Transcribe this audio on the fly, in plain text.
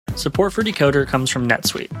Support for Decoder comes from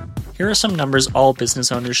NetSuite. Here are some numbers all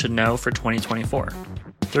business owners should know for 2024.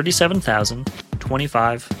 37,000,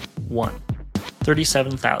 25, 1.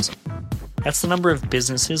 37,000. That's the number of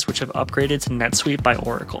businesses which have upgraded to NetSuite by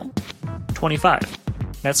Oracle. 25.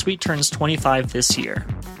 NetSuite turns 25 this year.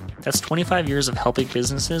 That's 25 years of helping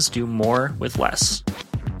businesses do more with less.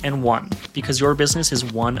 And 1, because your business is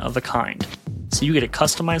one of a kind. So you get a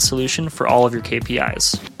customized solution for all of your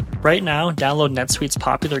KPIs. Right now, download NetSuite's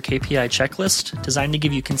popular KPI checklist designed to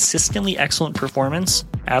give you consistently excellent performance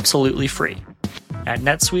absolutely free at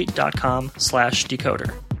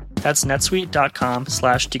netsuite.com/decoder. That's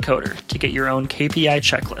netsuite.com/decoder to get your own KPI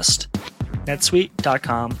checklist.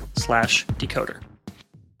 netsuite.com/decoder.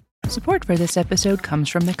 Support for this episode comes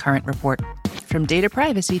from The Current Report. From data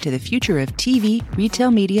privacy to the future of TV,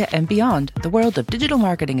 retail media, and beyond, the world of digital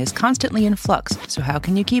marketing is constantly in flux, so how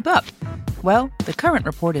can you keep up? Well, The Current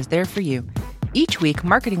Report is there for you. Each week,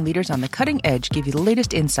 marketing leaders on the cutting edge give you the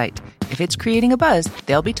latest insight. If it's creating a buzz,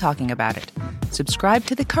 they'll be talking about it. Subscribe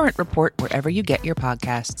to The Current Report wherever you get your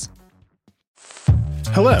podcasts.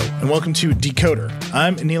 Hello, and welcome to Decoder.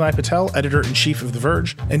 I'm Nilay Patel, editor-in-chief of The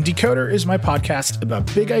Verge, and Decoder is my podcast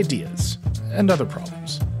about big ideas and other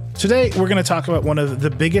problems. Today, we're going to talk about one of the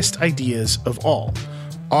biggest ideas of all,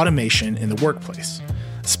 automation in the workplace.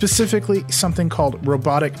 Specifically, something called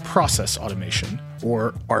robotic process automation,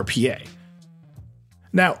 or RPA.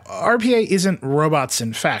 Now, RPA isn't robots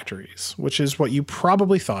in factories, which is what you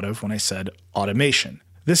probably thought of when I said automation.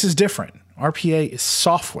 This is different. RPA is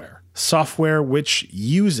software. Software which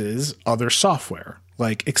uses other software,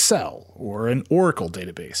 like Excel or an Oracle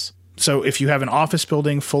database. So if you have an office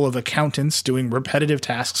building full of accountants doing repetitive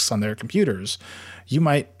tasks on their computers, you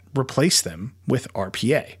might replace them with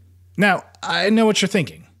RPA. Now, I know what you're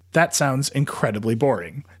thinking. That sounds incredibly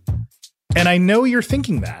boring. And I know you're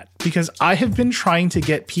thinking that because I have been trying to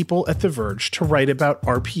get people at The Verge to write about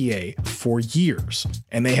RPA for years,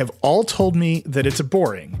 and they have all told me that it's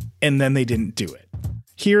boring, and then they didn't do it.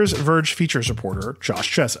 Here's Verge features reporter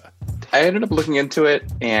Josh Jezza. I ended up looking into it,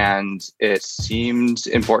 and it seemed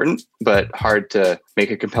important, but hard to make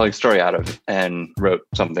a compelling story out of, and wrote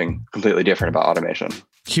something completely different about automation.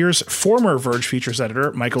 Here's former Verge features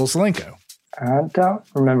editor Michael Zelenko. I don't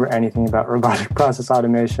remember anything about robotic process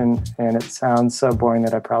automation, and it sounds so boring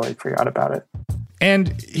that I probably forgot about it.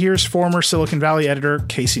 And here's former Silicon Valley editor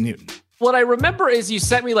Casey Newton. What I remember is you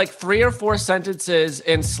sent me like 3 or 4 sentences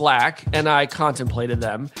in Slack, and I contemplated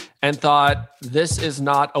them and thought, this is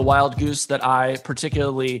not a wild goose that I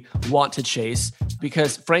particularly want to chase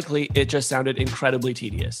because, frankly, it just sounded incredibly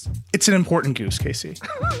tedious. It's an important goose, Casey.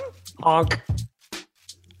 Honk.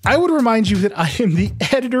 I would remind you that I am the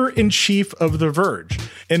editor-in-chief of The Verge,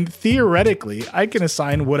 and theoretically, I can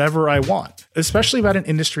assign whatever I want, especially about an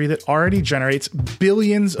industry that already generates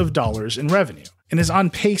billions of dollars in revenue and is on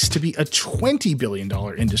pace to be a $20 billion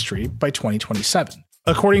industry by 2027.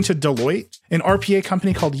 According to Deloitte, an RPA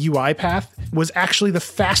company called UiPath was actually the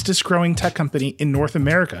fastest growing tech company in North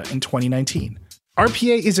America in 2019.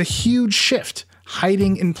 RPA is a huge shift,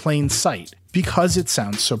 hiding in plain sight, because it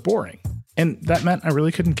sounds so boring. And that meant I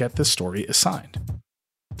really couldn't get this story assigned.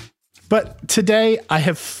 But today, I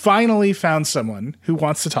have finally found someone who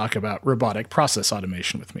wants to talk about robotic process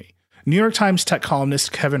automation with me. New York Times tech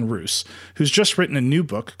columnist Kevin Roose, who's just written a new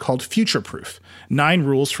book called Future Proof: 9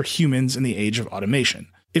 Rules for Humans in the Age of Automation.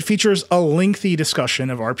 It features a lengthy discussion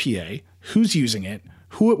of RPA, who's using it,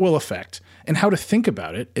 who it will affect, and how to think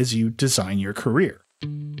about it as you design your career.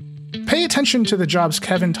 Pay attention to the jobs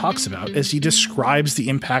Kevin talks about as he describes the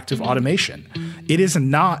impact of automation. It is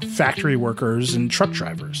not factory workers and truck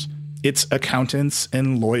drivers. It's accountants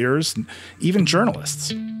and lawyers, and even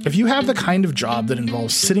journalists. If you have the kind of job that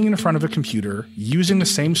involves sitting in front of a computer, using the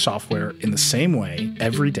same software in the same way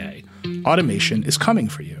every day, automation is coming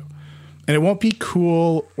for you. And it won't be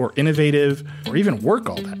cool or innovative or even work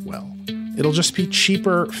all that well. It'll just be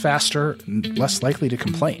cheaper, faster, and less likely to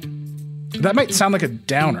complain. That might sound like a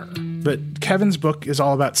downer, but Kevin's book is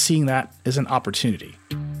all about seeing that as an opportunity.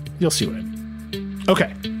 You'll see what I mean.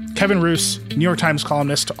 Okay, Kevin Roose, New York Times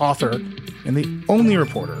columnist, author, and the only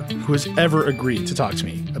reporter who has ever agreed to talk to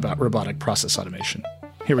me about robotic process automation.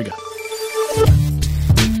 Here we go.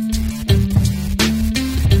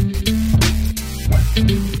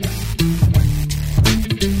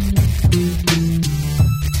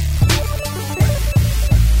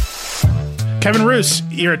 Kevin Roose,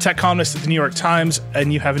 you're a tech columnist at the New York Times,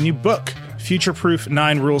 and you have a new book, Future Proof: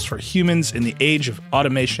 9 Rules for Humans in the Age of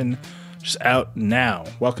Automation, which is out now.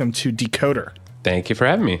 Welcome to Decoder. Thank you for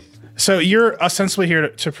having me. So you're ostensibly here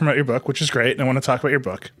to promote your book, which is great, and I want to talk about your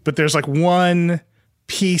book. But there's like one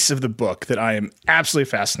piece of the book that I am absolutely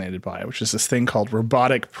fascinated by, which is this thing called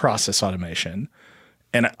robotic process automation.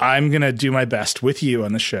 And I'm going to do my best with you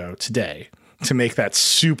on the show today to make that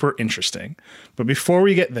super interesting. But before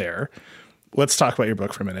we get there, let's talk about your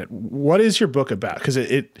book for a minute. What is your book about? Because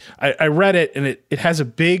I read it, and it has a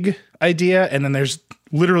big idea, and then there's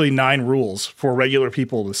literally 9 rules for regular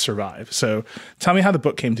people to survive. So tell me how the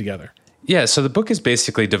book came together. Yeah, so the book is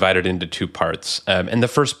basically divided into 2 parts. And the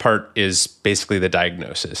first part is basically the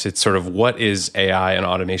diagnosis. It's sort of what is AI and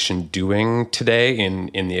automation doing today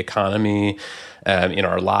in the economy, in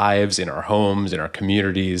our lives, in our homes, in our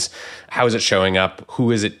communities. How is it showing up?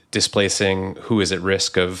 Who is it displacing? Who is at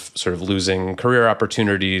risk of sort of losing career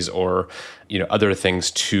opportunities or, other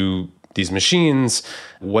things to these machines?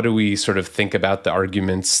 What do we sort of think about the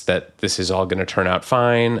arguments that this is all going to turn out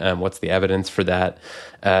fine? What's the evidence for that?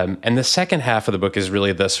 And the second half of the book is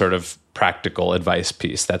really the sort of practical advice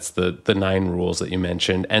piece. That's the 9 rules that you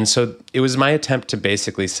mentioned. And so it was my attempt to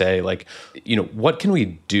basically say, what can we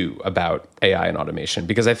do about AI and automation?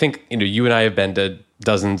 Because I think, you and I have been to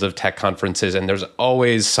dozens of tech conferences, and there's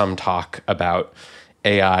always some talk about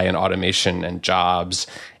AI and automation and jobs.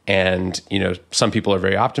 And, some people are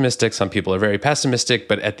very optimistic, some people are very pessimistic,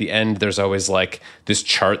 but at the end, there's always this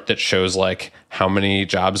chart that shows how many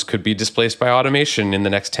jobs could be displaced by automation in the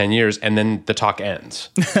next 10 years. And then the talk ends.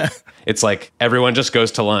 It's everyone just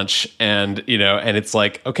goes to lunch and, and it's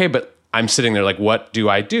okay, but I'm sitting there what do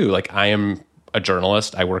I do? I am a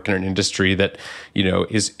journalist. I work in an industry that,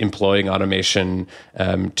 is employing automation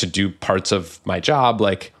to do parts of my job.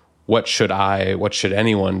 What should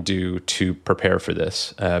anyone do to prepare for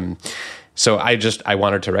this? So I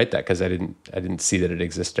wanted to write that because I didn't see that it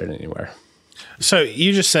existed anywhere. So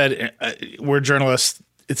you just said we're journalists.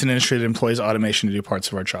 It's an industry that employs automation to do parts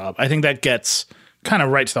of our job. I think that gets kind of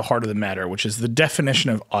right to the heart of the matter, which is the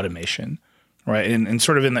definition of automation, right? And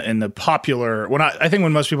sort of in the popular, I think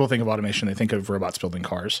when most people think of automation, they think of robots building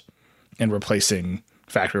cars and replacing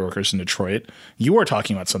factory workers in Detroit. You are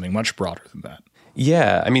talking about something much broader than that.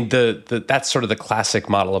 Yeah, I mean that's sort of the classic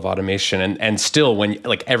model of automation, and still when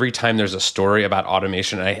every time there's a story about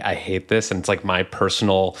automation, I hate this, and it's my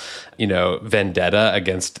personal vendetta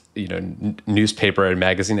against newspaper and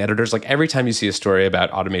magazine editors. Every time you see a story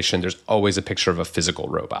about automation, there's always a picture of a physical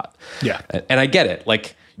robot. Yeah, and I get it.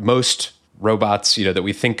 Most robots that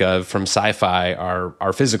we think of from sci-fi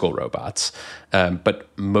are physical robots, but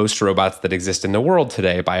most robots that exist in the world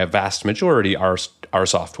today, by a vast majority, are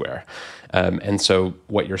software. And so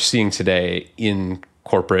what you're seeing today in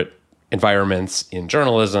corporate environments, in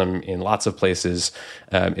journalism, in lots of places,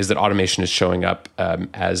 is that automation is showing up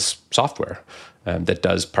as software that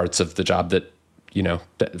does parts of the job that,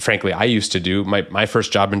 that, frankly, I used to do. My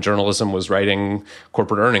first job in journalism was writing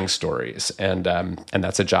corporate earnings stories. And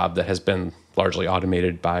that's a job that has been largely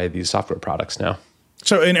automated by these software products now.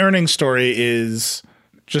 So an earnings story is,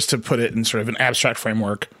 just to put it in sort of an abstract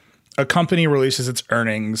framework, a company releases its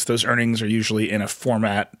earnings. Those earnings are usually in a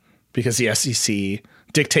format because the SEC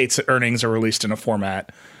dictates that earnings are released in a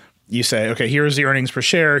format. You say, okay, here's the earnings per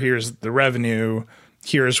share. Here's the revenue.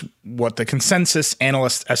 Here's what the consensus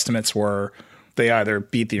analyst estimates were. They either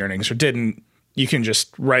beat the earnings or didn't. You can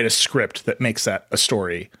just write a script that makes that a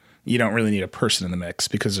story. You don't really need a person in the mix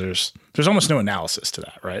because there's almost no analysis to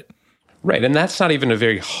that, right? Right. And that's not even a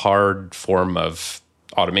very hard form of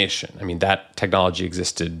automation. I mean, that technology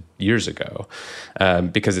existed years ago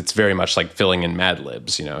because it's very much like filling in Mad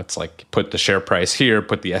Libs. It's put the share price here,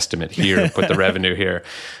 put the estimate here, put the revenue here.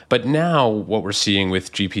 But now what we're seeing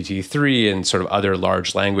with GPT-3 and sort of other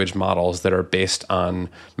large language models that are based on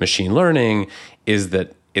machine learning is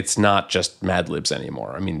that it's not just Mad Libs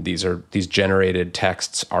anymore. I mean, these generated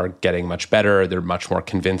texts are getting much better. They're much more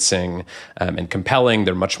convincing and compelling.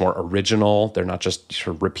 They're much more original. They're not just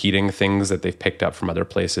sort of repeating things that they've picked up from other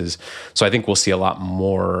places. So I think we'll see a lot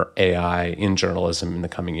more AI in journalism in the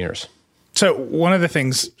coming years. So one of the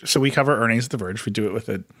things, we cover earnings at The Verge. We do it with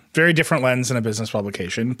a very different lens than a business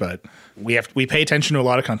publication, but we pay attention to a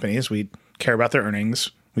lot of companies. We care about their earnings.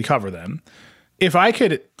 We cover them. If I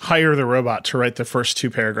could hire the robot to write the first 2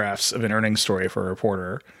 paragraphs of an earnings story for a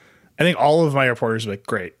reporter, I think all of my reporters would be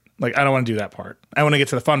great. I don't want to do that part. I want to get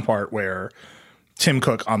to the fun part where Tim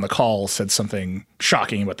Cook on the call said something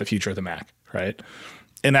shocking about the future of the Mac, right?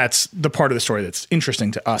 And that's the part of the story that's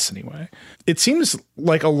interesting to us anyway. It seems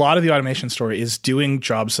like a lot of the automation story is doing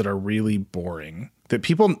jobs that are really boring, that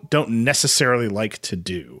people don't necessarily like to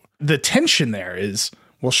do. The tension there is,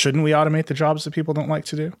 well, shouldn't we automate the jobs that people don't like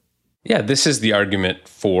to do? Yeah, this is the argument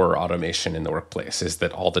for automation in the workplace, is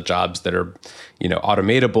that all the jobs that are,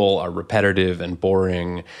 automatable are repetitive and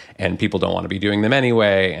boring, and people don't want to be doing them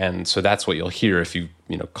anyway. And so that's what you'll hear if you,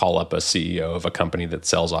 call up a CEO of a company that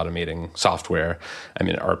sells automating software,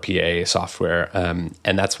 RPA software.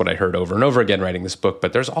 And that's what I heard over and over again writing this book.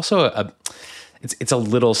 But there's also it's a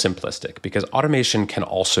little simplistic, because automation can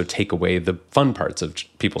also take away the fun parts of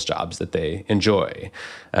people's jobs that they enjoy.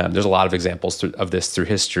 There's a lot of examples of this through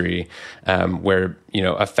history, where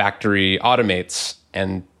a factory automates,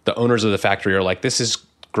 and the owners of the factory are like, "This is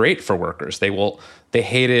great for workers. They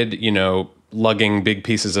hated lugging big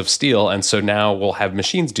pieces of steel, and so now we'll have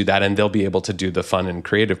machines do that, and they'll be able to do the fun and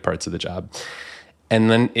creative parts of the job." And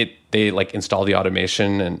then they install the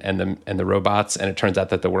automation and the robots, and it turns out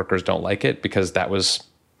that the workers don't like it, because that was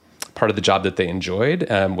part of the job that they enjoyed,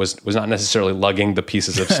 was not necessarily lugging the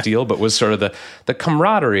pieces of steel, but was sort of the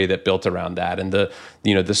camaraderie that built around that, and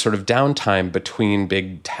the sort of downtime between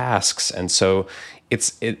big tasks. And so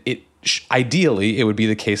ideally, it would be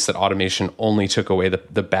the case that automation only took away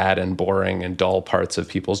the bad and boring and dull parts of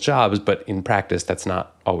people's jobs, but in practice, that's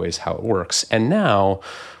not always how it works. And now,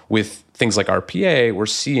 with things like RPA, we're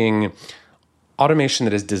seeing automation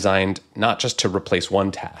that is designed not just to replace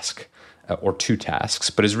one task or two tasks,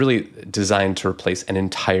 but is really designed to replace an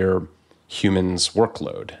entire human's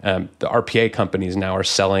workload. The RPA companies now are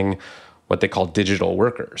selling what they call digital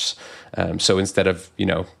workers. So instead of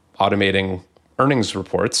automating earnings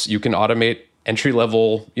reports, you can automate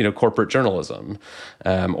entry-level corporate journalism,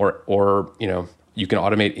 or you can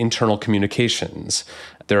automate internal communications.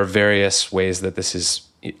 There are various ways that this is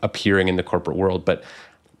appearing in the corporate world, but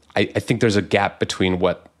I think there's a gap between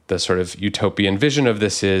what the sort of utopian vision of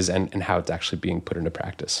this is and how it's actually being put into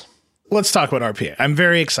practice. Let's talk about RPA. I'm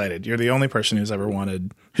very excited. You're the only person who's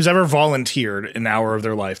ever volunteered an hour of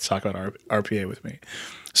their life to talk about RPA with me.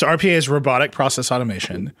 So RPA is robotic process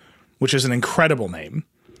automation, which is an incredible name,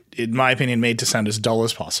 in my opinion, made to sound as dull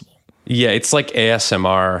as possible. Yeah, it's like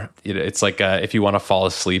ASMR. It's like if you want to fall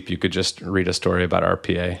asleep, you could just read a story about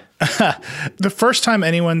RPA. The first time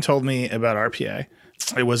anyone told me about RPA,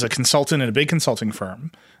 it was a consultant in a big consulting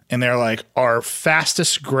firm. And they're like, our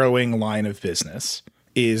fastest growing line of business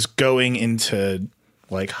is going into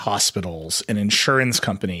like hospitals and insurance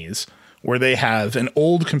companies where they have an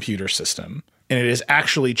old computer system. And it is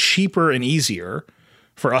actually cheaper and easier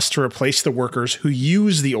for us to replace the workers who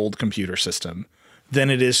use the old computer system than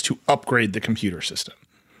it is to upgrade the computer system.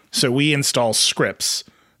 So we install scripts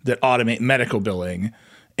that automate medical billing,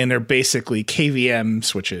 and they're basically KVM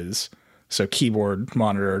switches, so keyboard,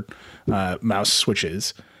 monitor, mouse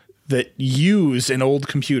switches, that use an old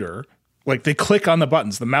computer. Like they click on the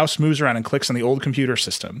buttons, the mouse moves around and clicks on the old computer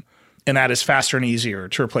system, and that is faster and easier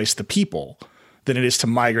to replace the people than it is to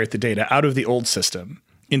migrate the data out of the old system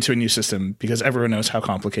into a new system, because everyone knows how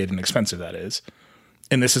complicated and expensive that is.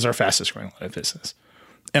 And this is our fastest growing line of business.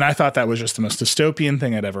 And I thought that was just the most dystopian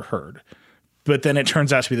thing I'd ever heard. But then it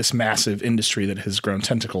turns out to be this massive industry that has grown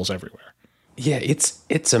tentacles everywhere. Yeah,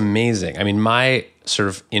 it's amazing. I mean, my sort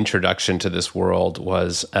of introduction to this world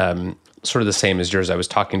was sort of the same as yours. I was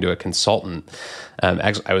talking to a consultant.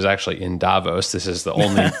 I was actually in Davos. This is the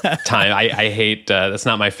only time. I hate, that's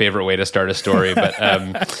not my favorite way to start a story,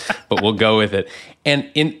 but we'll go with it. And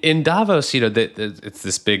in Davos, it's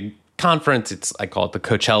this big conference. I call it the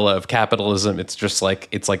Coachella of capitalism. It's just like,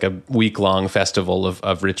 it's like a week-long festival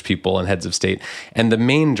of rich people and heads of state. And the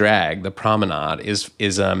main drag, the promenade,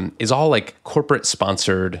 is all like corporate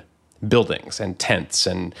sponsored buildings and tents,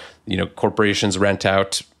 and corporations rent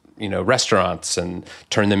out restaurants and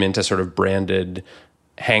turn them into sort of branded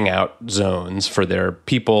hangout zones for their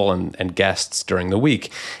people and guests during the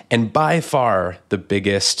week. And by far the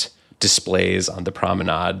biggest displays on the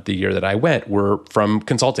promenade the year that I went were from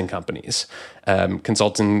consulting companies.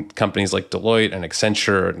 Consulting companies like Deloitte and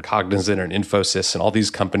Accenture and Cognizant and Infosys and all these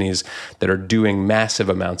companies that are doing massive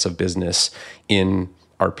amounts of business in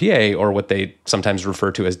RPA, or what they sometimes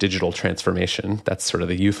refer to as digital transformation. That's sort of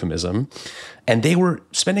the euphemism. And they were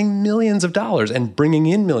spending millions of dollars and bringing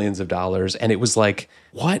in millions of dollars. And it was like,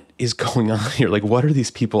 what is going on here? Like, what are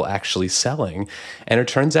these people actually selling? And it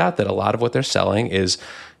turns out that a lot of what they're selling is,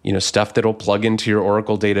 stuff that'll plug into your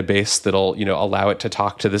Oracle database, that'll, allow it to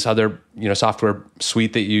talk to this other, software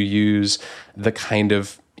suite that you use, the kind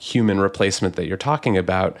of human replacement that you're talking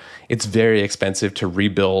about. It's very expensive to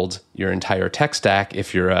rebuild your entire tech stack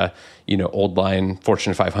if you're a, old line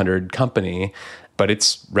Fortune 500 company, but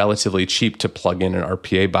it's relatively cheap to plug in an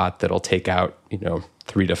RPA bot that'll take out,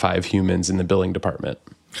 3 to 5 humans in the billing department.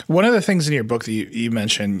 One of the things in your book that you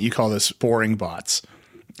mentioned, you call this boring bots.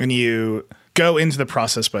 And you go into the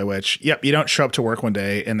process by which, you don't show up to work one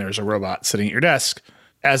day and there's a robot sitting at your desk.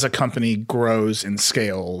 As a company grows and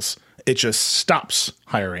scales, it just stops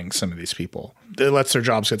hiring some of these people. It lets their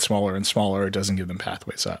jobs get smaller and smaller. It doesn't give them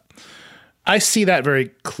pathways up. I see that very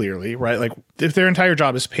clearly, right? Like if their entire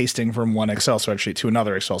job is pasting from one Excel spreadsheet to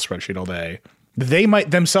another Excel spreadsheet all day, they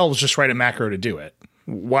might themselves just write a macro to do it.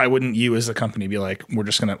 Why wouldn't you as a company be like, we're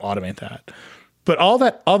just going to automate that? But all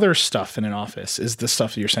that other stuff in an office is the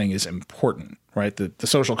stuff that you're saying is important, right? The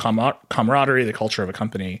social camaraderie, the culture of a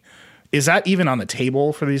company. Is that even on the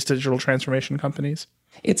table for these digital transformation companies?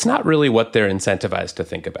 It's not really what they're incentivized to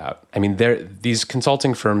think about. I mean, these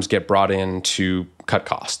consulting firms get brought in to cut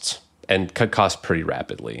costs and cut costs pretty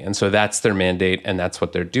rapidly. And so that's their mandate and that's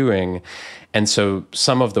what they're doing. And so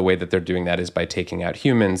some of the way that they're doing that is by taking out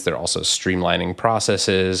humans. They're also streamlining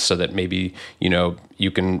processes so that maybe, you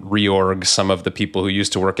can reorg some of the people who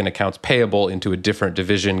used to work in accounts payable into a different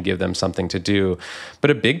division, give them something to do. But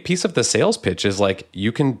a big piece of the sales pitch is like,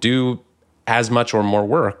 you can do as much or more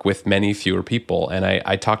work with many fewer people. And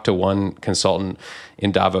I talked to one consultant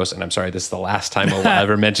in Davos, and I'm sorry, this is the last time I'll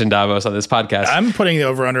ever mention Davos on this podcast. I'm putting the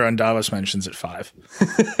over-under on Davos mentions at 5.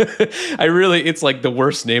 It's like the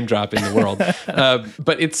worst name drop in the world.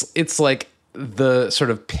 But it's like the sort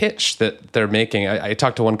of pitch that they're making. I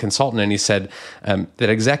talked to one consultant, and he said that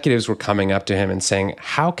executives were coming up to him and saying,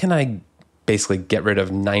 how can I basically get rid of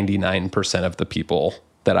 99% of the people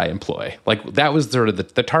that I employ? Like that was sort of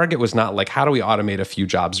the target was not like, how do we automate a few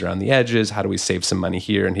jobs around the edges? How do we save some money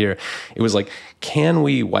here and here? It was like, can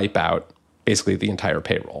we wipe out basically the entire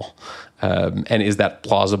payroll? And is that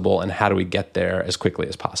plausible? And how do we get there as quickly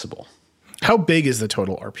as possible? How big is the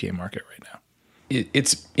total RPA market right now?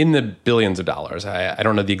 It's in the billions of dollars. I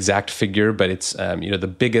don't know the exact figure, but it's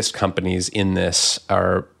the biggest companies in this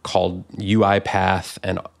are called UiPath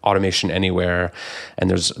and Automation Anywhere, and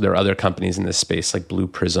there are other companies in this space like Blue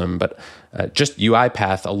Prism, but just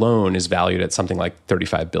UiPath alone is valued at something like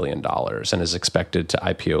 $35 billion and is expected to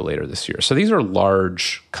IPO later this year. So these are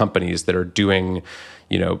large companies that are doing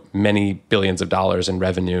many billions of dollars in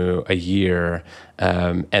revenue a year,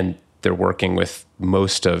 and they're working with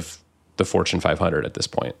most of the Fortune 500 at this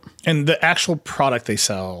point. And the actual product they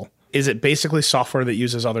sell, is it basically software that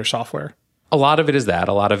uses other software? A lot of it is that.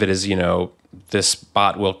 A lot of it is, this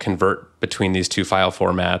bot will convert between these two file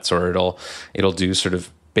formats, or it'll do sort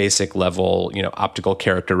of basic level, optical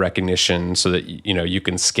character recognition so that, you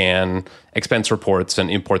can scan expense reports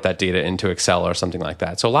and import that data into Excel or something like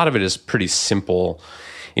that. So a lot of it is pretty simple.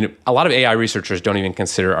 A lot of AI researchers don't even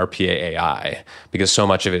consider RPA AI because so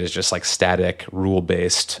much of it is just like static,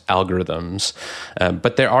 rule-based algorithms.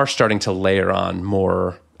 But they are starting to layer on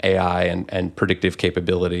more AI and predictive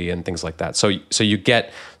capability and things like that. So you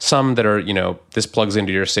get some that are, this plugs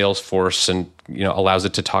into your Salesforce and, allows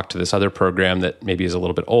it to talk to this other program that maybe is a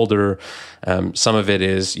little bit older. Some of it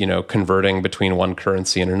is, converting between one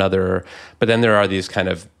currency and another. But then there are these kind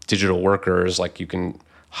of digital workers, like you can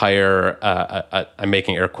hire, I'm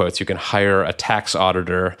making air quotes, you can hire a tax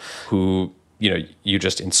auditor who, you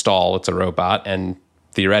just install, it's a robot, and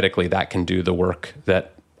theoretically that can do the work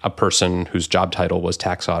that a person whose job title was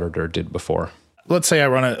tax auditor did before. Let's say I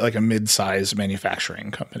run a mid-size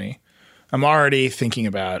manufacturing company. I'm already thinking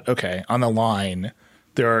about, okay, on the line,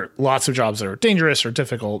 there are lots of jobs that are dangerous or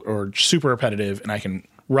difficult or super repetitive, and I can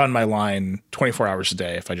run my line 24 hours a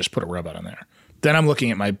day if I just put a robot in there. Then I'm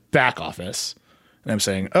looking at my back office, and I'm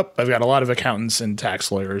saying, I've got a lot of accountants and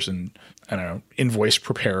tax lawyers and, I don't know, invoice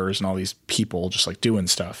preparers and all these people just like doing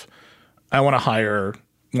stuff. I want to hire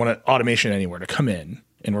Automation Anywhere to come in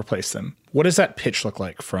and replace them. What does that pitch look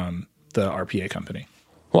like from the RPA company?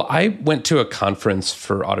 Well, I went to a conference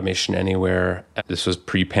for Automation Anywhere. This was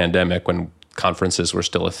pre-pandemic when conferences were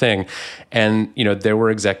still a thing. And, there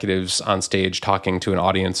were executives on stage talking to an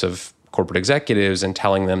audience of corporate executives and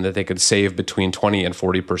telling them that they could save between 20 and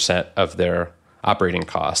 40% of their operating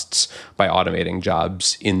costs by automating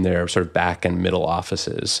jobs in their sort of back and middle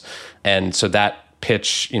offices. And so that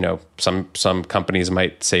pitch, some companies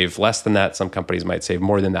might save less than that, some companies might save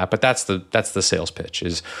more than that, but that's the sales pitch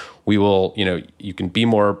is we will, you can be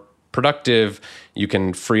more productive, you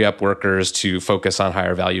can free up workers to focus on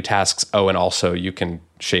higher value tasks. Oh, and also you can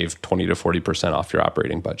shave 20 to 40% off your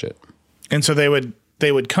operating budget. And so they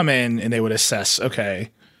would come in and they would assess, okay,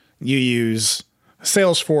 you use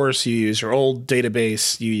Salesforce, you use your old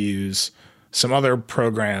database, you use some other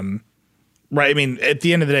program, right? I mean, at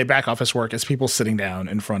the end of the day, back office work is people sitting down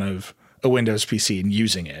in front of a Windows PC and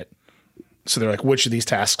using it. So they're like, which of these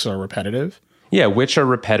tasks are repetitive? Yeah, which are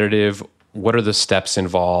repetitive? What are the steps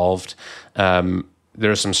involved? there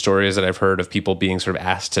are some stories that I've heard of people being sort of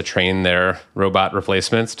asked to train their robot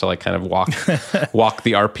replacements to like kind of walk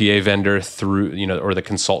the RPA vendor through, or the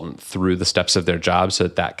consultant through the steps of their job so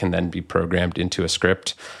that can then be programmed into a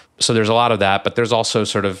script. So there's a lot of that, but there's also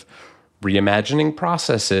sort of reimagining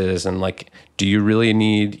processes and like, do you really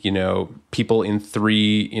need, people in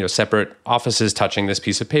 3, separate offices touching this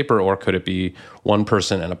piece of paper, or could it be one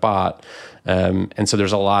person and a bot? And so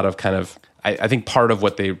there's a lot of kind of, I think part of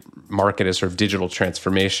what they market as sort of digital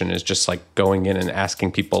transformation is just like going in and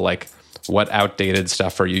asking people like, what outdated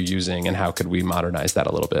stuff are you using and how could we modernize that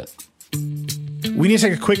a little bit? We need to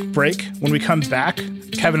take a quick break. When we come back,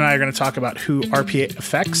 Kevin and I are going to talk about who RPA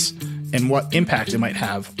affects and what impact it might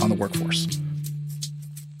have on the workforce.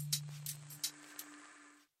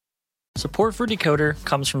 Support for Decoder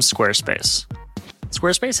comes from Squarespace.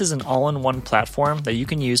 Squarespace is an all-in-one platform that you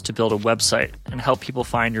can use to build a website and help people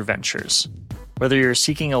find your ventures. Whether you're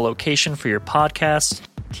seeking a location for your podcast,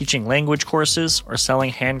 teaching language courses, or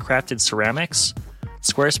selling handcrafted ceramics,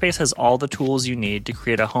 Squarespace has all the tools you need to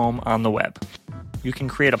create a home on the web. You can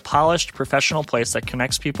create a polished, professional place that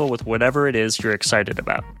connects people with whatever it is you're excited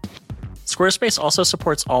about. Squarespace also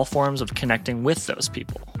supports all forms of connecting with those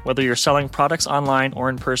people, whether you're selling products online or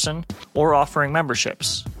in person, or offering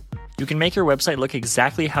memberships. You can make your website look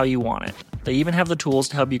exactly how you want it. They even have the tools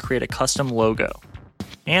to help you create a custom logo.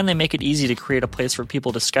 And they make it easy to create a place for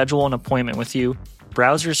people to schedule an appointment with you,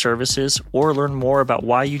 browse your services, or learn more about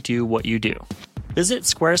why you do what you do. Visit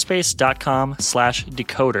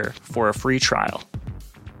squarespace.com/decoder for a free trial.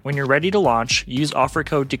 When you're ready to launch, use offer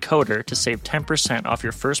code DECODER to save 10% off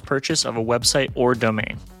your first purchase of a website or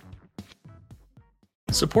domain.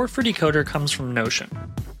 Support for Decoder comes from Notion.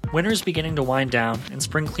 Winter is beginning to wind down, and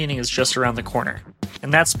spring cleaning is just around the corner. In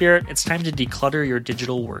that spirit, it's time to declutter your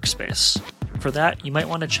digital workspace. For that, you might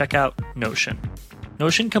want to check out Notion.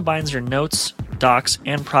 Notion combines your notes, docs,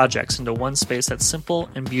 and projects into one space that's simple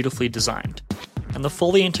and beautifully designed. And the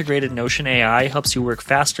fully integrated Notion AI helps you work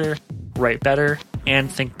faster, write better,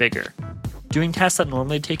 and think bigger, doing tasks that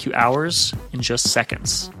normally take you hours in just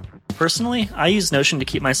seconds. Personally, I use Notion to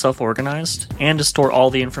keep myself organized and to store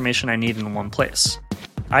all the information I need in one place.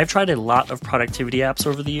 I've tried a lot of productivity apps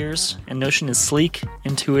over the years, and Notion is sleek,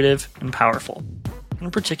 intuitive, and powerful.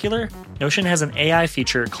 In particular, Notion has an AI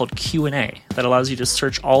feature called Q&A that allows you to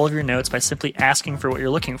search all of your notes by simply asking for what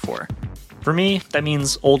you're looking for. For me, that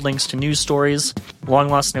means old links to news stories,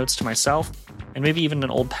 long-lost notes to myself, and maybe even an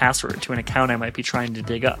old password to an account I might be trying to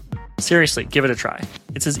dig up. Seriously, give it a try.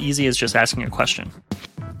 It's as easy as just asking a question.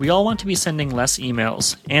 We all want to be sending less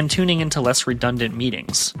emails and tuning into less redundant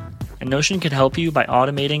meetings, and Notion can help you by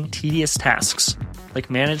automating tedious tasks, like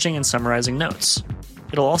managing and summarizing notes.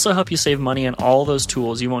 It'll also help you save money on all those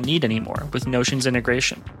tools you won't need anymore with Notion's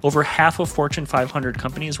integration. Over half of Fortune 500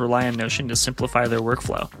 companies rely on Notion to simplify their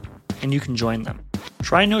workflow, and you can join them.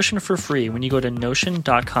 Try Notion for free when you go to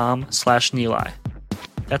notion.com/Nilay.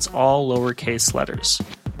 That's all lowercase letters.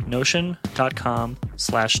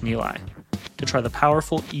 Notion.com/Nilay to try the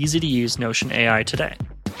powerful, easy-to-use Notion AI today.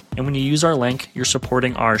 And when you use our link, you're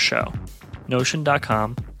supporting our show.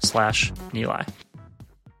 Notion.com/Nilay.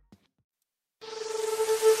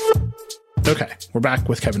 Okay, we're back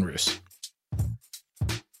with Kevin Roose.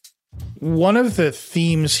 One of the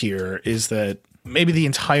themes here is that maybe the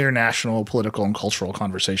entire national political and cultural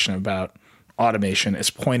conversation about automation is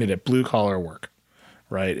pointed at blue-collar work,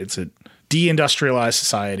 right? It's a deindustrialized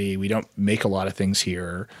society. We don't make a lot of things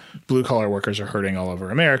here. Blue-collar workers are hurting all over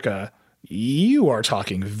America. You are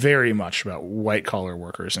talking very much about white-collar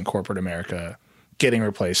workers in corporate America getting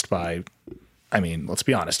replaced by, I mean, let's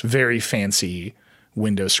be honest, very fancy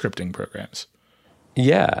Windows scripting programs.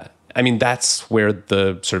 Yeah. I mean, that's where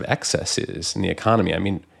the sort of excess is in the economy. I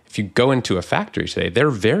mean, if you go into a factory today, they're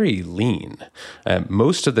very lean.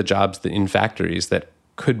 Most of the jobs in factories that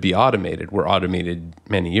could be automated were automated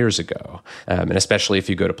many years ago. And especially if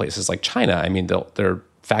you go to places like China, I mean, they're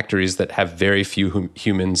factories that have very few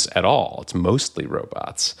humans at all. It's mostly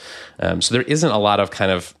robots. So there isn't a lot of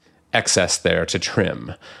kind of excess there to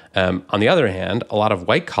trim. On the other hand, a lot of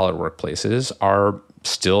white-collar workplaces are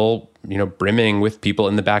still, brimming with people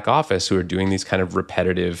in the back office who are doing these kind of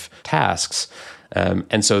repetitive tasks.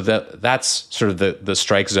 And so that's sort of the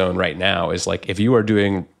strike zone right now is like, if you are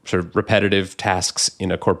doing sort of repetitive tasks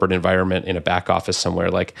in a corporate environment, in a back office somewhere,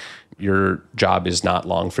 like your job is not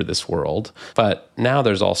long for this world. But now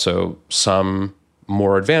there's also some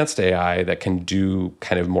more advanced AI that can do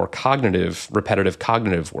kind of more repetitive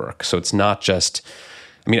cognitive work. So it's not just,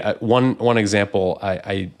 I mean, one example,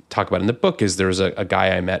 I talk about in the book is there was a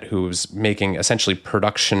guy I met who was making essentially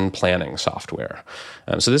production planning software.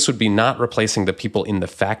 So this would be not replacing the people in the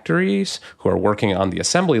factories who are working on the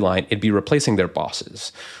assembly line. It'd be replacing their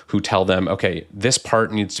bosses who tell them, okay, this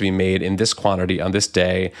part needs to be made in this quantity on this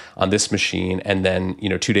day on this machine. And then,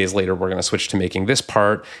 2 days later, we're going to switch to making this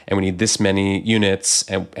part and we need this many units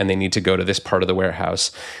and they need to go to this part of the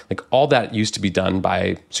warehouse. Like all that used to be done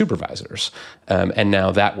by supervisors. And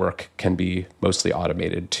now that work can be mostly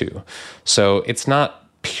automated too. So it's not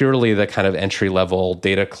purely the kind of entry-level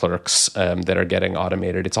data clerks that are getting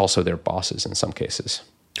automated. It's also their bosses in some cases.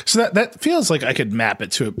 So that feels like I could map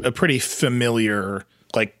it to a pretty familiar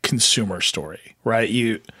like consumer story, right?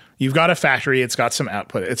 You've got a factory, it's got some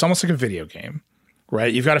output. It's almost like a video game,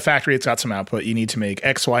 right? You've got a factory, it's got some output. You need to make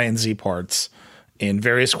X, Y, and Z parts in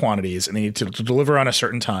various quantities, and they need to deliver on a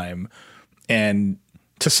certain time. And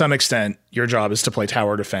to some extent, your job is to play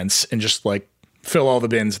tower defense and just like fill all the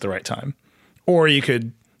bins at the right time. Or you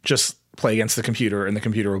could just play against the computer and the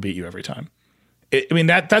computer will beat you every time.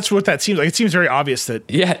 That's what that seems like. It seems very obvious that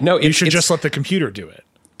you should just let the computer do it.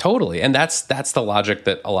 Totally. And that's the logic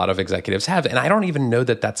that a lot of executives have. And I don't even know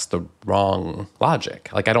that that's the wrong logic.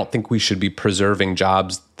 Like, I don't think we should be preserving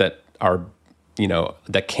jobs that are,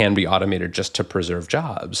 that can be automated just to preserve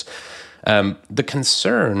jobs. The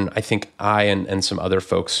concern I think I and some other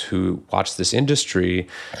folks who watch this industry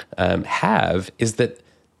have is that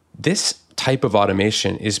this type of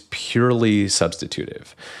automation is purely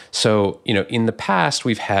substitutive. So, in the past,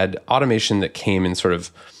 we've had automation that came in sort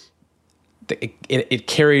of, it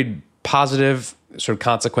carried positive sort of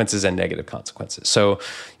consequences and negative consequences. So,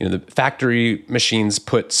 the factory machines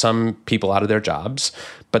put some people out of their jobs,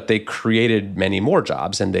 but they created many more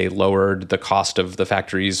jobs and they lowered the cost of the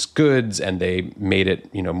factory's goods and they made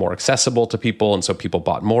it, more accessible to people. And so people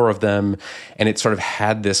bought more of them. And it sort of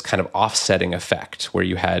had this kind of offsetting effect where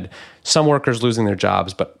you had some workers losing their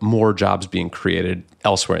jobs, but more jobs being created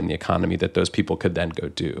elsewhere in the economy that those people could then go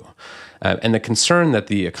do. And the concern that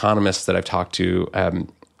the economists that I've talked to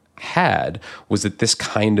had was that this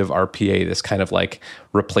kind of RPA, this kind of like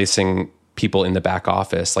replacing people in the back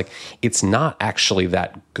office, like it's not actually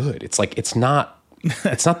that good. It's like it's not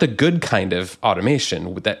the good kind of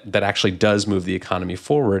automation that actually does move the economy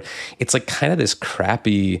forward. It's like kind of this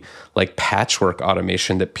crappy like patchwork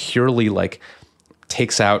automation that purely like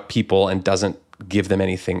takes out people and doesn't give them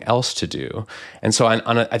anything else to do. And so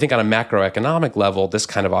I think on a macroeconomic level, this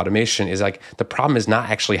kind of automation is like, the problem is not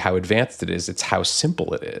actually how advanced it is, it's how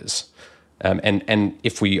simple it is. And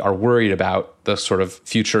if we are worried about the sort of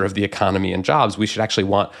future of the economy and jobs, we should actually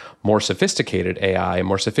want more sophisticated AI,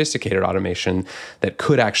 more sophisticated automation that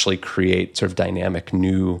could actually create sort of dynamic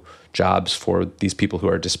new jobs for these people who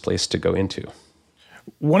are displaced to go into.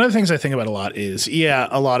 One of the things I think about a lot is,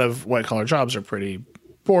 a lot of white-collar jobs are pretty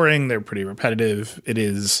boring. They're pretty repetitive. It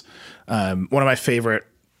is one of my favorite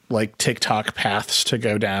like TikTok paths to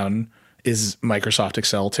go down is Microsoft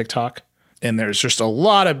Excel TikTok. And there's just a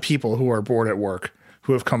lot of people who are bored at work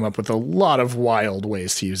who have come up with a lot of wild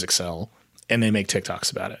ways to use Excel, and they make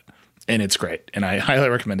TikToks about it. And it's great. And I highly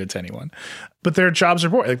recommend it to anyone. But their jobs are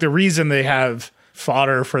boring. Like the reason they have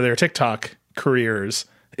fodder for their TikTok careers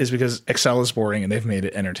is because Excel is boring and they've made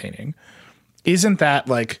it entertaining. Isn't that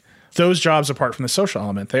like those jobs, apart from the social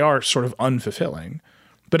element, they are sort of unfulfilling.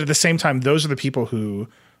 But at the same time, those are the people who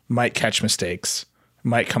might catch mistakes,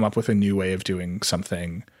 might come up with a new way of doing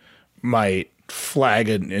something, might flag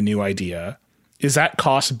a new idea. Is that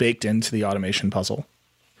cost baked into the automation puzzle?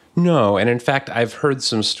 No. And in fact, I've heard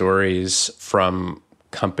some stories from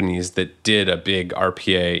companies that did a big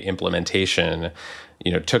RPA implementation,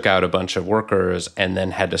 took out a bunch of workers and then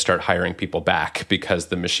had to start hiring people back because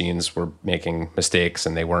the machines were making mistakes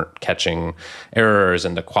and they weren't catching errors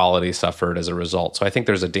and the quality suffered as a result. So I think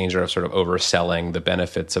there's a danger of sort of overselling the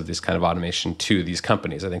benefits of this kind of automation to these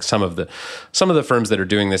companies. I think some of the firms that are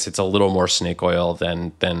doing this, it's a little more snake oil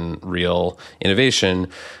than real innovation.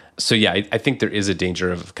 So yeah, I think there is a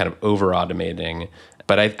danger of kind of over automating,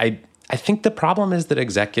 but I think the problem is that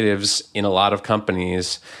executives in a lot of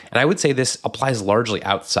companies, and I would say this applies largely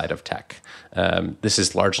outside of tech. This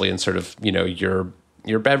is largely in sort of,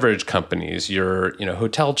 your beverage companies, your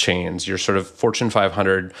hotel chains, your sort of Fortune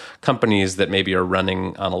 500 companies that maybe are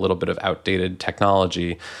running on a little bit of outdated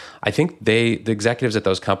technology. I think the executives at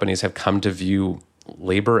those companies have come to view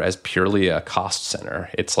labor as purely a cost center.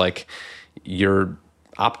 It's like you're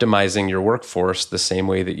optimizing your workforce the same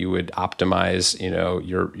way that you would optimize,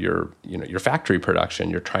 your factory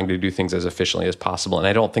production. You're trying to do things as efficiently as possible. And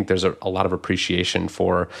I don't think there's a lot of appreciation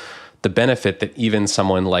for the benefit that even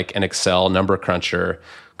someone like an Excel number cruncher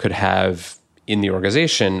could have in the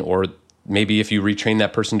organization, or maybe if you retrain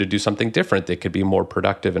that person to do something different, they could be more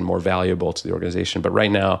productive and more valuable to the organization. But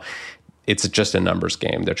right now, it's just a numbers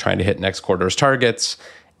game. They're trying to hit next quarter's targets.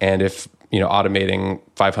 And if, automating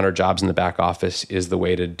 500 jobs in the back office is the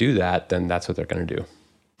way to do that, then that's what they're going to do.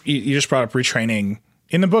 You just brought up retraining.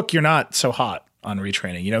 In the book, you're not so hot on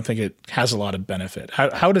retraining. You don't think it has a lot of benefit.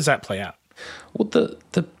 How does that play out? Well,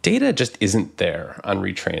 the data just isn't there on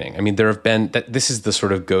retraining. I mean, there have been this is the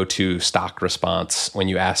sort of go-to stock response when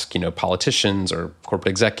you ask, politicians or corporate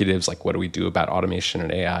executives, like, what do we do about automation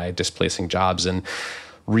and AI displacing jobs? And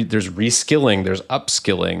there's reskilling, there's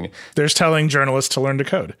upskilling. There's telling journalists to learn to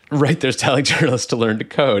code. Right. There's telling journalists to learn to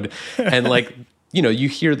code. And you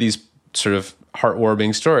hear these sort of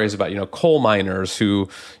heartwarming stories about, coal miners who,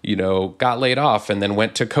 got laid off and then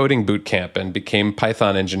went to coding boot camp and became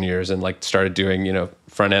Python engineers and started doing,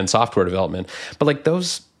 front end software development. But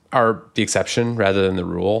those are the exception rather than the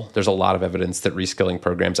rule. There's a lot of evidence that reskilling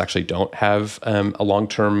programs actually don't have a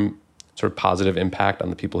long-term sort of positive impact on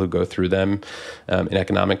the people who go through them in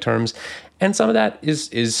economic terms. And some of that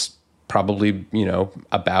is probably,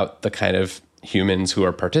 about the kind of humans who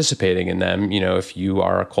are participating in them. If you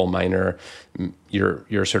are a coal miner,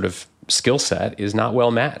 your sort of skill set is not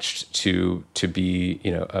well matched to be,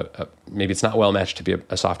 maybe it's not well matched to be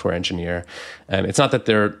a software engineer. It's not that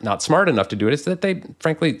they're not smart enough to do it. It's that they,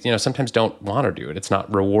 frankly, sometimes don't want to do it. It's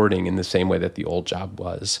not rewarding in the same way that the old job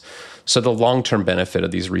was. So the long-term benefit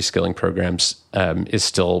of these reskilling programs is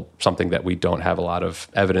still something that we don't have a lot of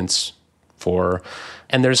evidence for.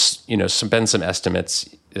 And there's, been some estimates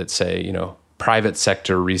that say, private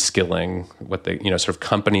sector reskilling, what they, sort of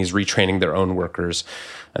companies retraining their own workers.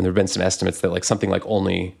 And there have been some estimates that something like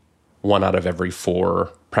only 1 out of every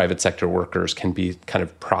 4 private sector workers can be kind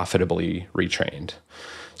of profitably retrained.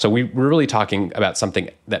 So we're really talking about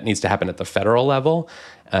something that needs to happen at the federal level,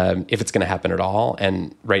 if it's going to happen at all.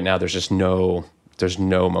 And right now, there's no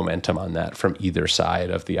momentum on that from either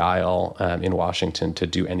side of the aisle in Washington to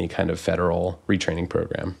do any kind of federal retraining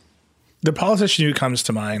program. The politician who comes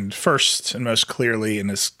to mind first and most clearly in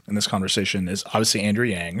this conversation is obviously Andrew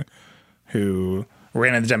Yang, who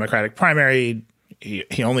ran in the Democratic primary.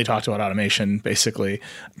 He only talked about automation, basically.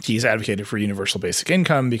 He's advocated for universal basic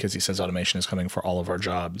income because he says automation is coming for all of our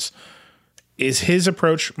jobs. Is his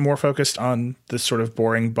approach more focused on the sort of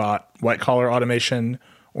boring bot white-collar automation,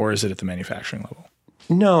 or is it at the manufacturing level?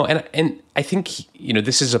 No, and I think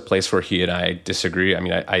this is a place where he and I disagree. I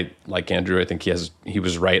mean, I like Andrew. I think he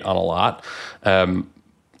was right on a lot,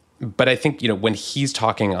 but I think when he's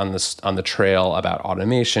talking on the trail about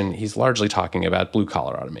automation, he's largely talking about blue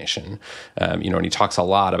collar automation. And he talks a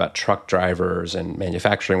lot about truck drivers and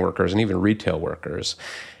manufacturing workers and even retail workers.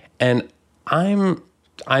 And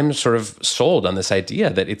I'm sort of sold on this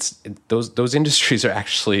idea that those industries are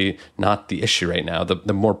actually not the issue right now.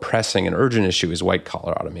 The more pressing and urgent issue is white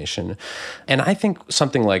collar automation. And I think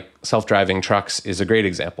something like self-driving trucks is a great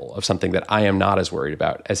example of something that I am not as worried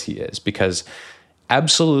about as he is, because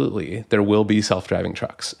absolutely there will be self-driving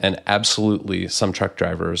trucks, and absolutely some truck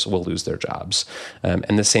drivers will lose their jobs.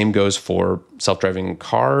 And the same goes for self-driving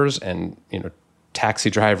cars and taxi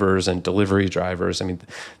drivers and delivery drivers. I mean,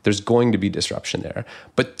 there's going to be disruption there.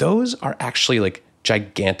 But those are actually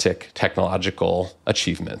gigantic technological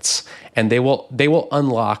achievements, and they will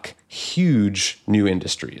unlock huge new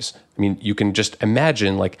industries. I mean, you can just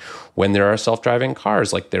imagine when there are self-driving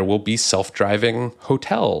cars, there will be self-driving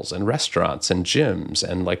hotels and restaurants and gyms,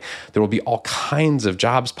 and there will be all kinds of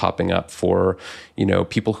jobs popping up for,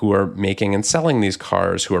 people who are making and selling these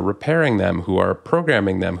cars, who are repairing them, who are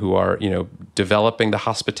programming them, who are, developing the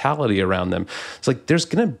hospitality around them. It's there's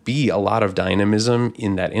going to be a lot of dynamism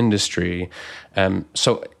in that industry.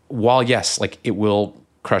 So while yes, it will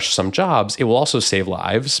crush some jobs, it will also save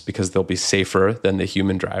lives because they'll be safer than the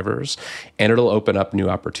human drivers, and it'll open up new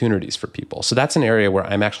opportunities for people. So that's an area where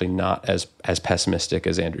I'm actually not as pessimistic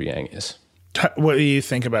as Andrew Yang is. What do you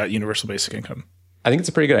think about universal basic income? I think it's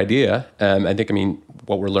a pretty good idea.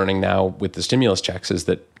 What we're learning now with the stimulus checks is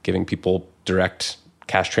that giving people direct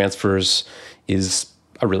cash transfers is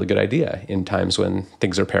a really good idea in times when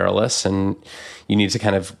things are perilous and you need to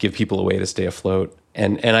kind of give people a way to stay afloat.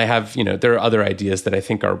 And I have, there are other ideas that I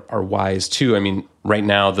think are wise too. I mean, right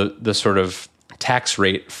now, the sort of tax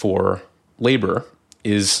rate for labor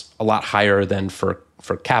is a lot higher than for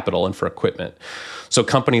capital and for equipment. So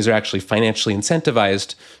companies are actually financially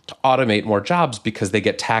incentivized to automate more jobs because they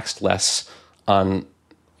get taxed less on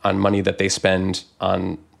money that they spend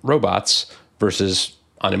on robots versus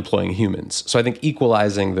on employing humans. So I think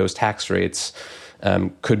equalizing those tax rates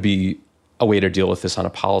could be a way to deal with this on a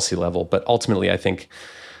policy level. But ultimately, I think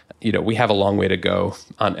we have a long way to go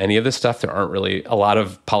on any of this stuff. There aren't really a lot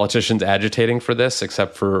of politicians agitating for this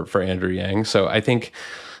except for Andrew Yang. So I think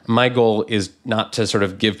my goal is not to sort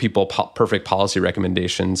of give people perfect policy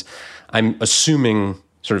recommendations. I'm assuming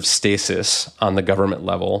sort of stasis on the government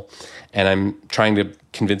level, and I'm trying to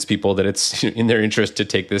convince people that it's in their interest to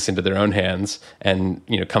take this into their own hands and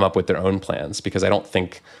come up with their own plans, because I don't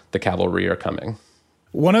think the cavalry are coming.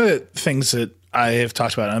 One of the things that I have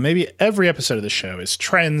talked about on maybe every episode of the show is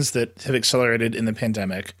trends that have accelerated in the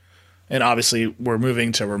pandemic. And obviously we're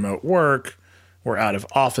moving to remote work. We're out of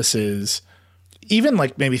offices. Even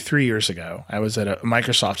like maybe 3 years ago, I was at a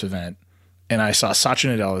Microsoft event and I saw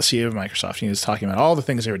Satya Nadella, the CEO of Microsoft. He was talking about all the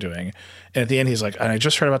things they were doing. And at the end, he's like, and I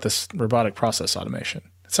just heard about this robotic process automation.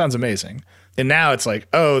 It sounds amazing. And now it's like,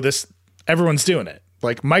 everyone's doing it.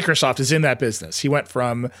 Like Microsoft is in that business. He went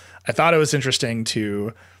from, I thought it was interesting,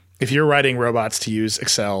 to, if you're writing robots to use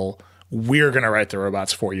Excel, we're going to write the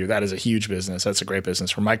robots for you. That is a huge business. That's a great business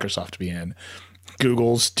for Microsoft to be in.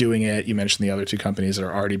 Google's doing it. You mentioned the other two companies that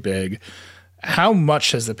are already big. How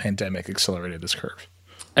much has the pandemic accelerated this curve?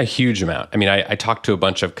 A huge amount. I mean, I talked to a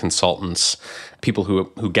bunch of consultants, people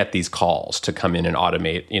who get these calls to come in and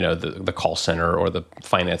automate, the call center or the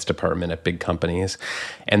finance department at big companies.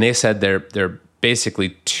 And they said there are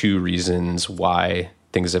basically two reasons why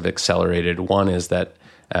things have accelerated. One is that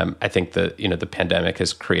I think the pandemic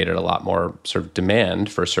has created a lot more sort of demand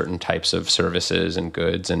for certain types of services and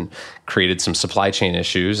goods and created some supply chain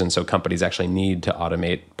issues. And so companies actually need to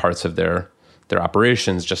automate parts of their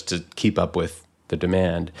operations just to keep up with the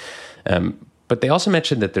demand. But they also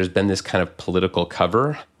mentioned that there's been this kind of political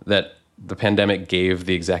cover that the pandemic gave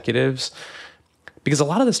the executives, because a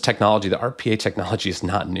lot of this technology, the RPA technology, is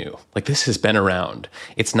not new. Like, this has been around.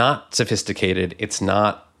 It's not sophisticated. It's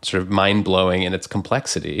not sort of mind-blowing in its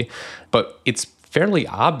complexity, but it's fairly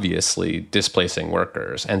obviously displacing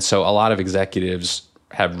workers. And so a lot of executives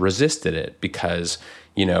have resisted it because,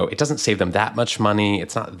 it doesn't save them that much money.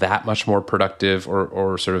 It's not that much more productive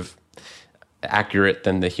or sort of accurate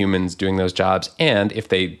than the humans doing those jobs. And if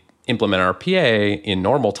they implement RPA in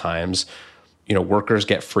normal times, workers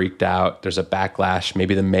get freaked out. There's a backlash.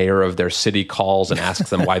 Maybe the mayor of their city calls and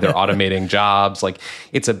asks them why they're automating jobs. Like,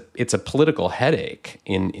 it's a political headache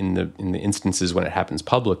in the instances when it happens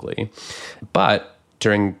publicly. But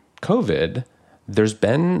during COVID, there's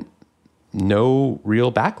been no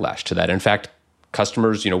real backlash to that. In fact,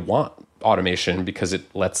 customers, want automation because it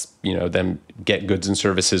lets, them get goods and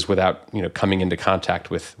services without, coming into contact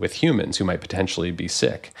with humans who might potentially be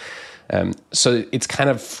sick. So it's kind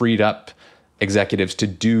of freed up executives to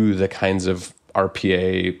do the kinds of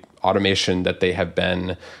RPA automation that they have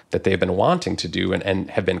been wanting to do and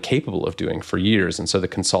have been capable of doing for years. And so the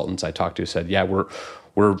consultants I talked to said, yeah,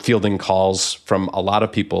 we're fielding calls from a lot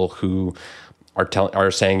of people who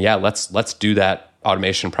are saying, yeah, let's do that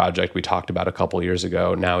automation project we talked about a couple of years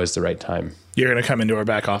ago. Now is the right time. You're going to come into our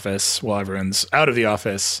back office while everyone's out of the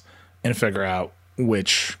office and figure out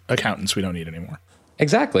which accountants we don't need anymore.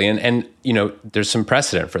 Exactly. And there's some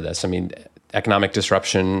precedent for this. I mean, economic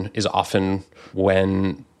disruption is often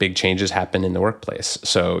when big changes happen in the workplace.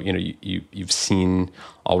 So, you've seen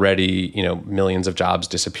already, millions of jobs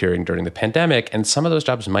disappearing during the pandemic, and some of those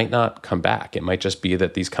jobs might not come back. It might just be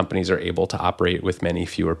that these companies are able to operate with many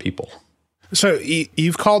fewer people. So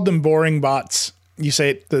you've called them boring bots. You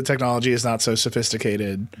say the technology is not so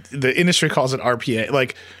sophisticated. The industry calls it RPA.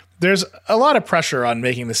 Like, there's a lot of pressure on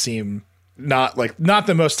making this seem not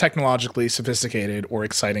the most technologically sophisticated or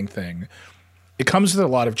exciting thing. It comes with a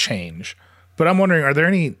lot of change. But I'm wondering, are there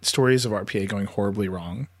any stories of RPA going horribly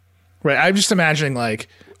wrong? Right. I'm just imagining, I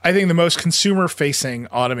think the most consumer-facing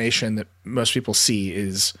automation that most people see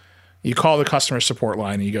is you call the customer support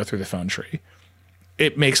line and you go through the phone tree.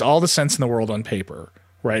 It makes all the sense in the world on paper,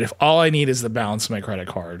 right? If all I need is the balance of my credit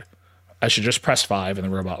card, I should just press 5 and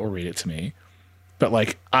the robot will read it to me.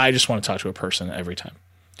 But I just want to talk to a person every time,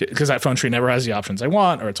 because that phone tree never has the options I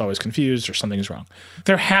want, or it's always confused, or something's wrong.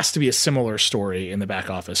 There has to be a similar story in the back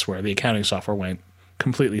office where the accounting software went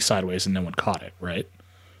completely sideways and no one caught it, right?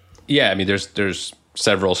 Yeah, I mean, there's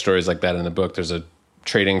several stories like that in the book. There's a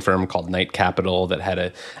trading firm called Knight Capital that had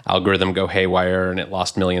an algorithm go haywire, and it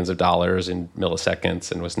lost millions of dollars in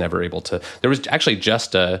milliseconds and was never able to. There was actually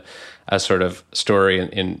just a sort of story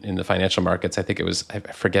in the financial markets. I think it was, I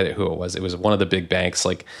forget who it was. It was one of the big banks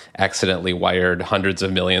accidentally wired hundreds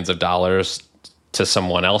of millions of dollars to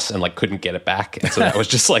someone else and couldn't get it back. And so that was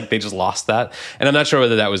just they just lost that. And I'm not sure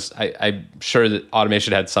whether that was, I'm sure that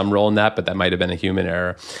automation had some role in that, but that might've been a human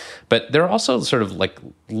error. But there are also sort of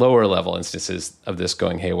lower level instances of this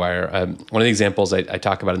going haywire. One of the examples I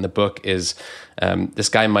talk about in the book is this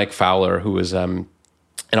guy, Mike Fowler, who was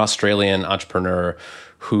an Australian entrepreneur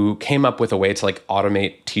who came up with a way to like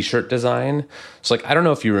automate t-shirt design. So like, I don't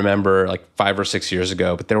know if you remember like 5 or 6 years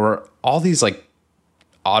ago, but there were all these like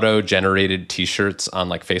auto-generated t-shirts on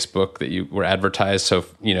like Facebook that you were advertised. So,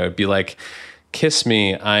 it'd be like, kiss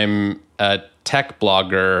me, I'm a tech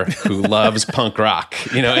blogger who loves punk rock,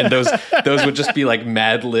 and those would just be like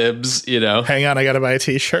Mad Libs, Hang on, I got to buy a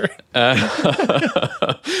t-shirt.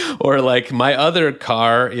 Or like my other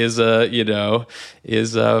car is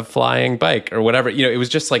a flying bike or whatever. It was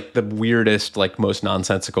just like the weirdest, like most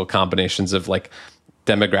nonsensical combinations of like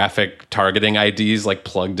demographic targeting IDs like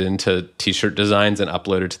plugged into t-shirt designs and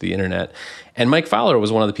uploaded to the internet. And Mike Fowler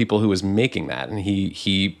was one of the people who was making that. And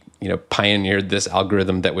he pioneered this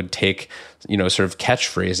algorithm that would take, sort of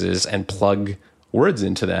catchphrases and plug words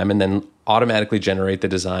into them and then automatically generate the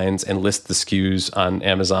designs and list the SKUs on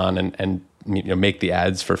Amazon and make the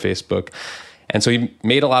ads for Facebook. And so he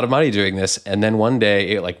made a lot of money doing this. And then one day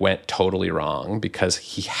it like went totally wrong because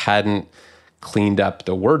he hadn't cleaned up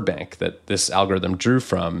the word bank that this algorithm drew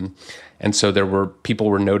from. And so people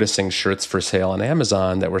were noticing shirts for sale on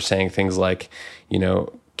Amazon that were saying things like,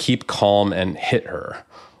 keep calm and hit her,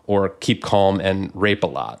 or keep calm and rape a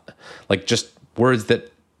lot, like just words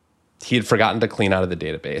that he had forgotten to clean out of the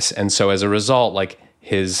database. And so as a result, like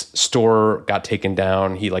his store got taken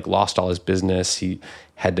down, he like lost all his business. He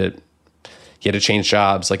had to change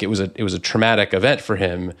jobs. Like it was a traumatic event for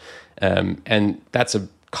him. And that's a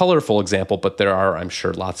colorful example, but there are, I'm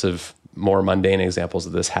sure, lots of more mundane examples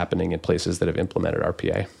of this happening in places that have implemented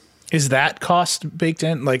RPA. Is that cost baked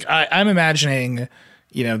in? Like I'm imagining,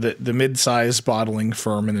 the mid-sized bottling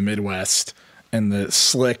firm in the Midwest and the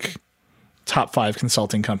slick top 5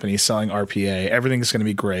 consulting companies selling RPA. Everything's going to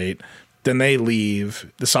be great. Then they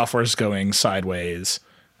leave. The software is going sideways.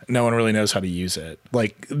 No one really knows how to use it.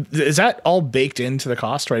 Like, is that all baked into the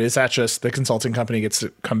cost, right? Is that just the consulting company gets to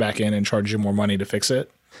come back in and charge you more money to fix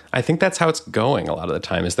it? I think that's how it's going a lot of the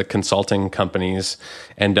time, is the consulting companies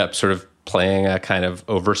end up sort of playing a kind of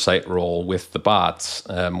oversight role with the bots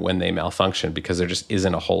when they malfunction, because there just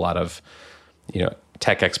isn't a whole lot of,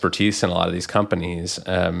 tech expertise in a lot of these companies,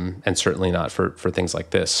 and certainly not for things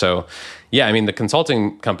like this. So, yeah, I mean, the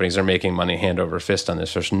consulting companies are making money hand over fist on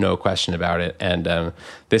this. There's no question about it. And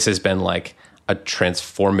this has been like a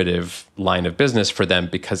transformative line of business for them,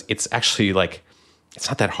 because it's actually like, it's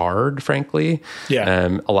not that hard, frankly.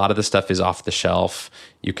 Yeah. A lot of the stuff is off the shelf.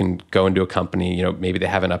 You can go into a company, maybe they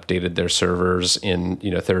haven't updated their servers in,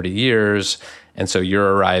 30 years. And so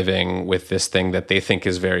you're arriving with this thing that they think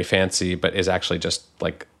is very fancy, but is actually just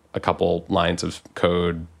like a couple lines of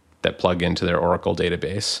code that plug into their Oracle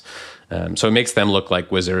database. So it makes them look like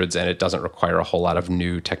wizards, and it doesn't require a whole lot of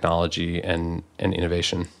new technology and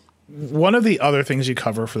innovation. One of the other things you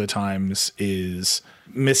cover for the Times is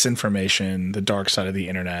misinformation, the dark side of the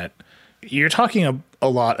internet. You're talking a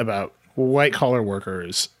lot about white collar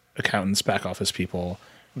workers, accountants, back office people.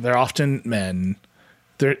 They're often men.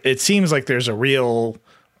 It seems like there's a real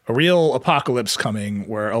apocalypse coming,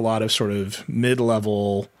 where a lot of sort of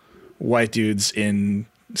mid-level white dudes in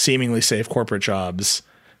seemingly safe corporate jobs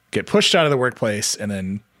get pushed out of the workplace, and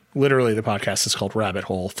then literally the podcast is called Rabbit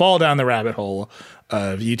Hole, fall down the rabbit hole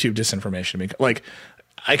of YouTube disinformation. Like,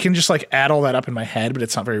 I can just like add all that up in my head, but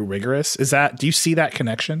it's not very rigorous. Do you see that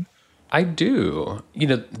connection? I do.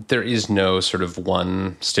 There is no sort of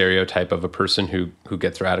one stereotype of a person who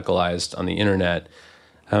gets radicalized on the internet.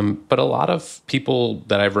 But a lot of people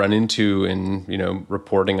that I've run into in,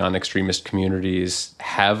 reporting on extremist communities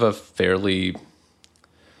have a fairly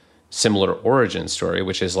similar origin story,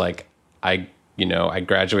 which is like, I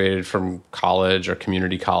graduated from college or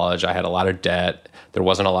community college. I had a lot of debt. There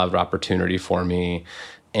wasn't a lot of opportunity for me.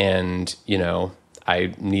 And,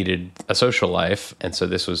 I needed a social life. And so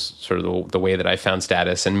this was sort of the way that I found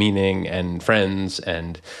status and meaning and friends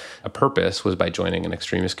and a purpose, was by joining an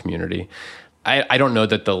extremist community. I don't know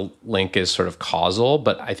that the link is sort of causal,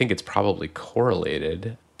 but I think it's probably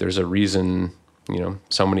correlated. There's a reason,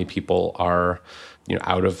 so many people are,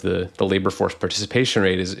 out of the labor force participation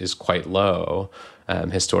rate is quite low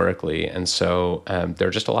historically. And so there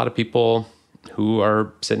are just a lot of people who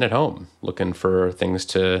are sitting at home looking for things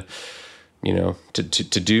to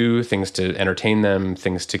do, things to entertain them,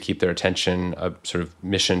 things to keep their attention, a sort of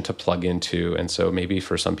mission to plug into. And so maybe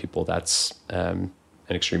for some people that's an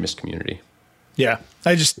extremist community. Yeah.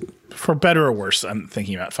 For better or worse, I'm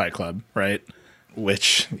thinking about Fight Club, right?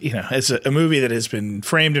 Which, is a movie that has been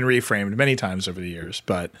framed and reframed many times over the years.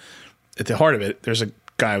 But at the heart of it, there's a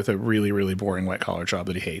guy with a really, really boring white collar job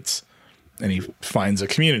that he hates. And he finds a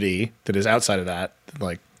community that is outside of that,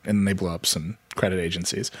 and then they blow up some credit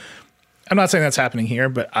agencies. I'm not saying that's happening here,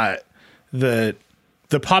 but the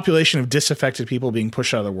the population of disaffected people being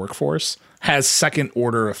pushed out of the workforce has second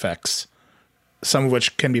order effects, some of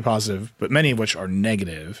which can be positive, but many of which are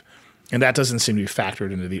negative. And that doesn't seem to be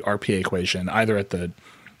factored into the RPA equation, either at the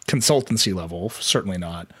consultancy level, certainly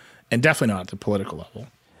not, and definitely not at the political level.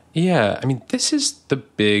 Yeah, I mean, this is the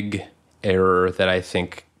big error that I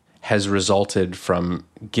think has resulted from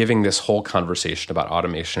giving this whole conversation about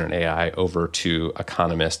automation and AI over to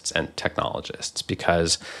economists and technologists,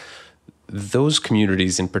 because those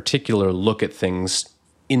communities in particular look at things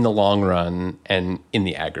in the long run and in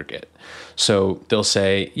the aggregate. So they'll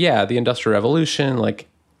say, yeah, the Industrial Revolution, like,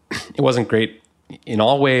 it wasn't great in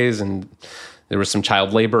all ways, and there was some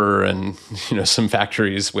child labor and, you know, some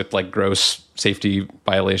factories with like gross safety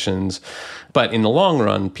violations. But in the long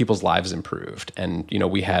run, people's lives improved. And, you know,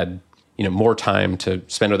 we had, you know, more time to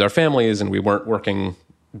spend with our families, and we weren't working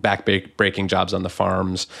back-breaking jobs on the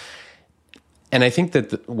farms. And I think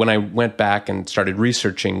that when I went back and started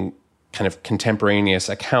researching kind of contemporaneous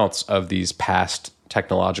accounts of these past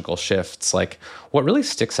technological shifts, like, what really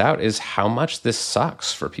sticks out is how much this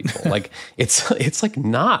sucks for people. Like, it's like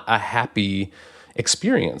not a happy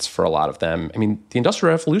experience for a lot of them. I mean, the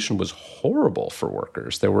Industrial Revolution was horrible for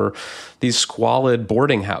workers. There were these squalid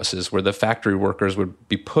boarding houses where the factory workers would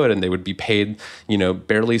be put, and they would be paid, you know,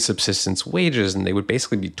 barely subsistence wages, and they would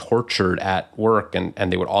basically be tortured at work, and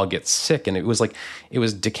they would all get sick. And it was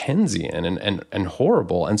Dickensian and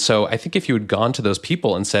horrible. And so I think if you had gone to those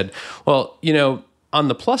people and said, well, you know, on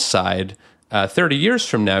the plus side, 30 years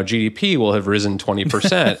from now, GDP will have risen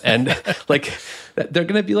 20%. And like, they're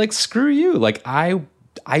going to be like, screw you. Like, I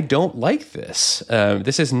don't like this.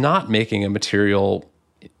 This is not making a material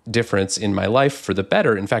difference in my life for the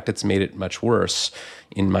better. In fact, it's made it much worse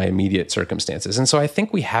in my immediate circumstances. And so I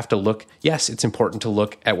think we have to look, yes, it's important to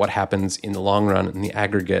look at what happens in the long run, in the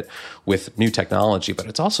aggregate with new technology, but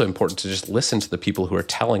it's also important to just listen to the people who are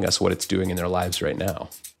telling us what it's doing in their lives right now.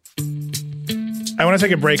 I want to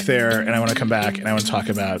take a break there, and I want to come back, and I want to talk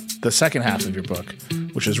about the second half of your book,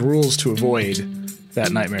 which is rules to avoid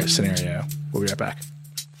that nightmare scenario. We'll be right back.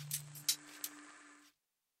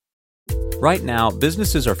 Right now,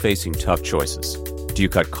 businesses are facing tough choices. Do you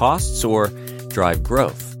cut costs or drive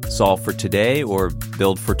growth? Solve for today or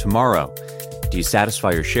build for tomorrow? Do you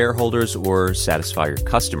satisfy your shareholders or satisfy your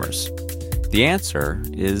customers? The answer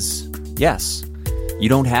is yes. You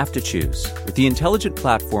don't have to choose. With the intelligent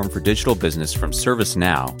platform for digital business from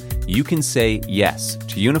ServiceNow, you can say yes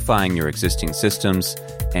to unifying your existing systems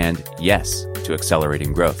and yes to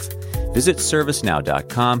accelerating growth. Visit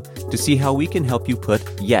ServiceNow.com to see how we can help you put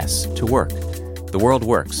yes to work. The world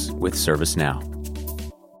works with ServiceNow.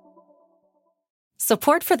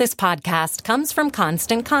 Support for this podcast comes from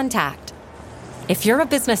Constant Contact. If you're a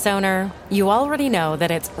business owner, you already know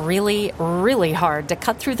that it's really, really hard to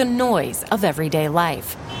cut through the noise of everyday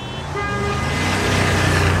life.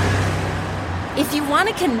 If you want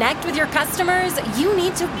to connect with your customers, you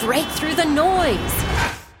need to break through the noise.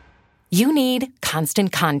 You need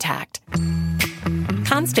Constant Contact.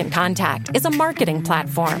 Constant Contact is a marketing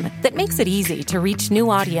platform that makes it easy to reach new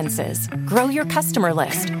audiences, grow your customer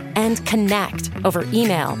list, and connect over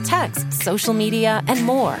email, text, social media, and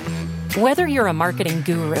more. Whether you're a marketing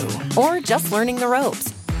guru or just learning the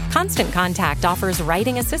ropes, Constant Contact offers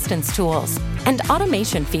writing assistance tools and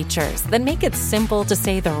automation features that make it simple to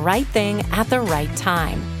say the right thing at the right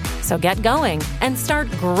time. So get going and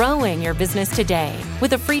start growing your business today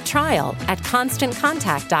with a free trial at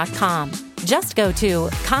ConstantContact.com. Just go to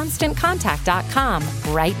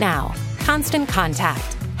ConstantContact.com right now. Constant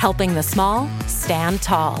Contact, helping the small stand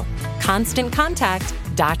tall.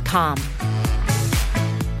 ConstantContact.com.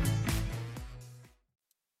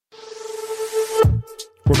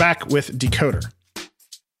 We're back with Decoder.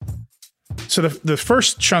 So the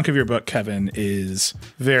first chunk of your book, Kevin, is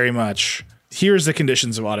very much, here's the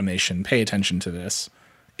conditions of automation. Pay attention to this.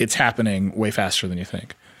 It's happening way faster than you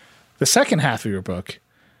think. The second half of your book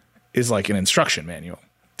is like an instruction manual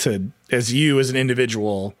to, as an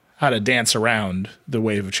individual, how to dance around the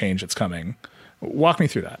wave of change that's coming. Walk me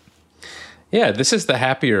through that. Yeah, this is the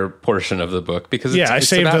happier portion of the book because I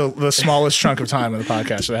saved the smallest chunk of time in the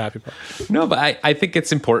podcast for the happy part. No, but I think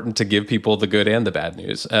it's important to give people the good and the bad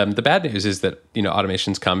news. The bad news is that, you know,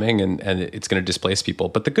 automation's coming and it's going to displace people.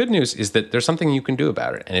 But the good news is that there's something you can do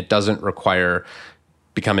about it, and it doesn't require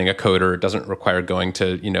becoming a coder. It doesn't require going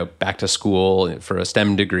to, you know, back to school for a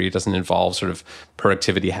STEM degree. It doesn't involve sort of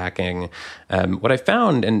productivity hacking. What I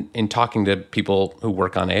found in talking to people who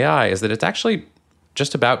work on AI is that it's actually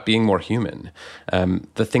just about being more human.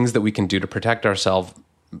 The things that we can do to protect ourselves,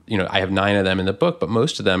 you know, I have 9 of them in the book, but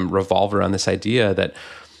most of them revolve around this idea that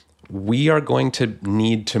we are going to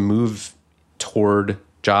need to move toward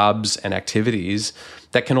jobs and activities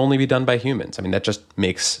that can only be done by humans. I mean, that just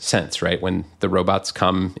makes sense, right? When the robots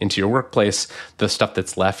come into your workplace, the stuff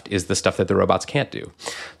that's left is the stuff that the robots can't do.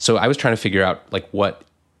 So I was trying to figure out, like, what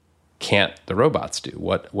can't the robots do?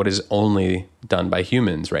 What is only done by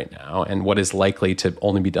humans right now, and what is likely to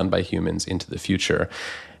only be done by humans into the future?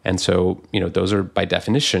 And so, those are by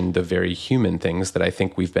definition the very human things that I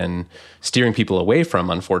think we've been steering people away from,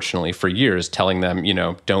 unfortunately, for years, telling them,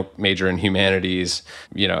 don't major in humanities.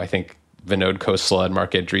 I think Vinod Khosla and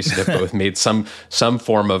Mark Andreessen have both made some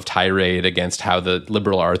form of tirade against how the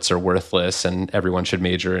liberal arts are worthless and everyone should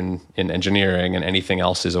major in engineering and anything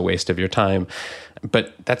else is a waste of your time.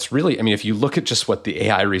 But that's really, if you look at just what the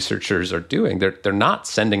AI researchers are doing, they're not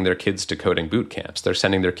sending their kids to coding boot camps. They're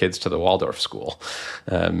sending their kids to the Waldorf school,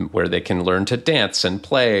 where they can learn to dance and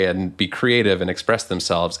play and be creative and express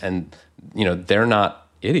themselves. And, they're not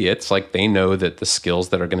idiots. Like, they know that the skills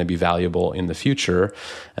that are going to be valuable in the future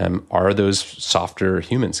are those softer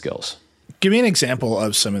human skills. Give me an example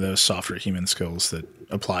of some of those softer human skills that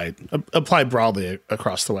apply broadly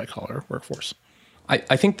across the white-collar workforce.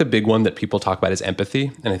 I think the big one that people talk about is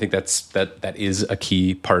empathy, and I think that is a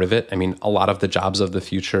key part of it. A lot of the jobs of the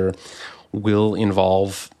future will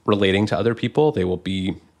involve relating to other people. They will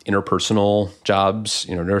be interpersonal jobs,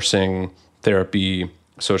 nursing, therapy,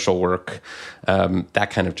 social work, that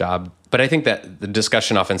kind of job. But I think that the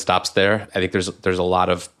discussion often stops there. I think there's a lot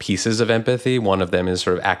of pieces of empathy. One of them is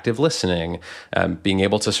sort of active listening, being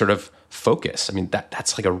able to sort of focus.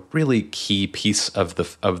 That's like a really key piece of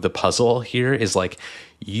the puzzle here, is like,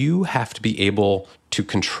 you have to be able to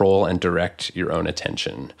control and direct your own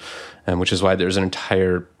attention, which is why there's an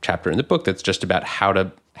entire chapter in the book that's just about how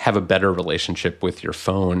to have a better relationship with your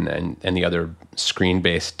phone and the other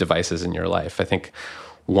screen-based devices in your life. I think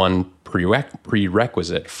one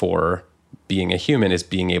prerequisite for being a human is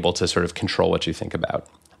being able to sort of control what you think about.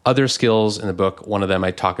 Other skills in the book, one of them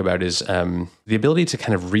I talk about is the ability to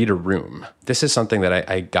kind of read a room. This is something that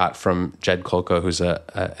I got from Jed Kolko, who's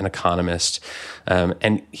an economist,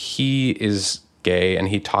 and he is gay, and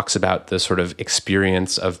he talks about the sort of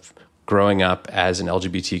experience of growing up as an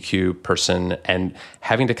LGBTQ person and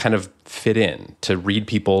having to kind of fit in, to read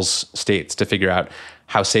people's states, to figure out,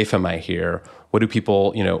 how safe am I here? What do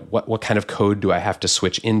people, what kind of code do I have to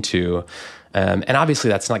switch into? And obviously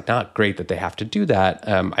that's not great that they have to do that.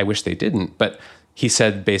 I wish they didn't. But he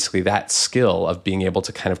said basically that skill of being able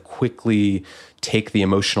to kind of quickly take the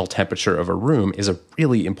emotional temperature of a room is a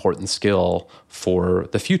really important skill for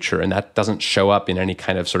the future. And that doesn't show up in any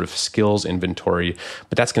kind of sort of skills inventory,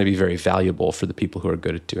 but that's going to be very valuable for the people who are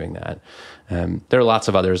good at doing that. There are lots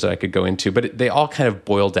of others that I could go into, but they all kind of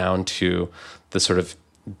boil down to the sort of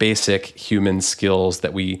basic human skills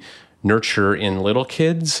that we nurture in little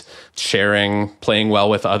kids: sharing, playing well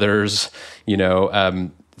with others,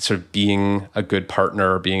 sort of being a good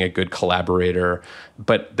partner, being a good collaborator,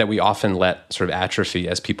 but that we often let sort of atrophy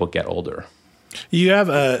as people get older. You have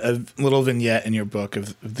a little vignette in your book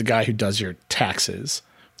of the guy who does your taxes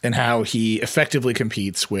and how he effectively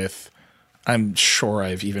competes with, I'm sure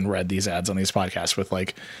I've even read these ads on these podcasts, with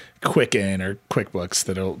like Quicken or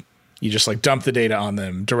QuickBooks you just like dump the data on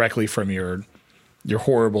them directly from your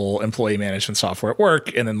horrible employee management software at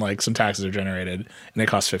work, and then like some taxes are generated and it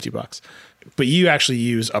costs $50. But you actually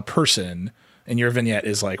use a person, and your vignette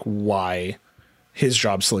is like why his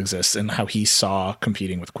job still exists and how he saw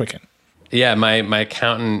competing with Quicken. Yeah, my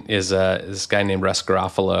accountant is this guy named Russ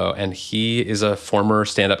Garofalo, and he is a former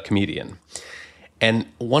stand-up comedian. And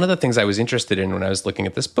one of the things I was interested in when I was looking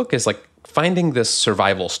at this book is like finding the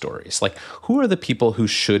survival stories. Like, who are the people who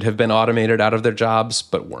should have been automated out of their jobs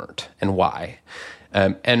but weren't, and why?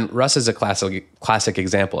 And Russ is a classic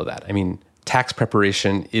example of that. Tax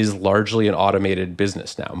preparation is largely an automated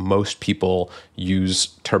business now. Most people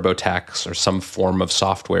use TurboTax or some form of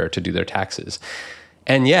software to do their taxes.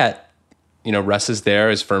 And yet, Russ is there,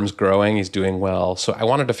 his firm's growing, he's doing well. So I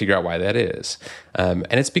wanted to figure out why that is. And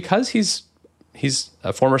it's because he's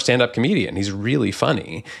a former stand-up comedian. He's really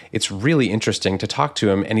funny. It's really interesting to talk to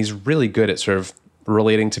him, and he's really good at sort of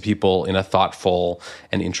relating to people in a thoughtful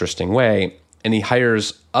and interesting way. And he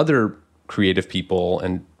hires other creative people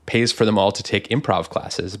and pays for them all to take improv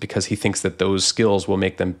classes because he thinks that those skills will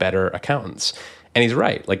make them better accountants. And he's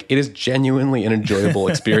right. Like, it is genuinely an enjoyable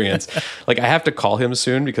experience. Like, I have to call him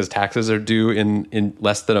soon because taxes are due in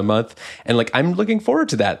less than a month. And like, I'm looking forward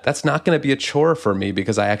to that. That's not going to be a chore for me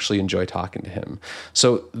because I actually enjoy talking to him.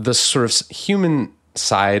 So the sort of human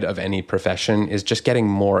side of any profession is just getting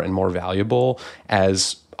more and more valuable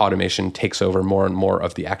as automation takes over more and more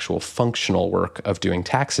of the actual functional work of doing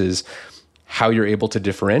taxes. how you're able to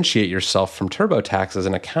differentiate yourself from TurboTax as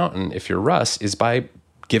an accountant, if you're Russ, is by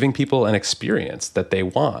giving people an experience that they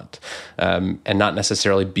want, and not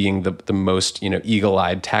necessarily being the most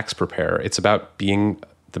eagle-eyed tax preparer. It's about being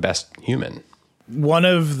the best human. One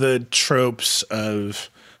of the tropes of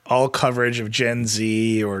all coverage of Gen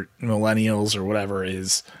Z or millennials or whatever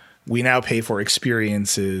is we now pay for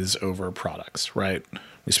experiences over products, right?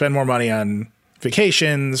 We spend more money on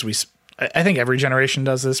vacations. I think every generation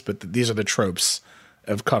does this, but these are the tropes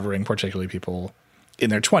of covering particularly people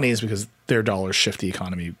in their 20s because their dollars shift the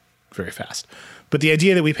economy very fast. But the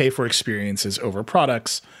idea that we pay for experiences over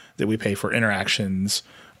products, that we pay for interactions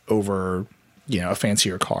over, a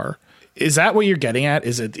fancier car, is that what you're getting at?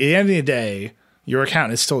 Is at the end of the day, your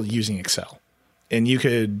accountant is still using Excel, and you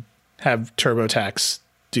could have TurboTax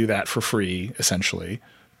do that for free, essentially,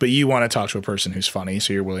 but you want to talk to a person who's funny,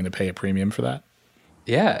 so you're willing to pay a premium for that?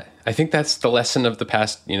 Yeah, I think that's the lesson of the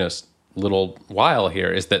past, little while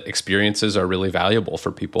here, is that experiences are really valuable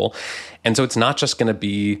for people. And so it's not just going to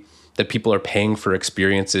be that people are paying for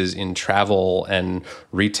experiences in travel and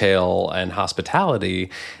retail and hospitality.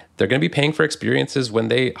 They're going to be paying for experiences when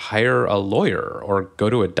they hire a lawyer or go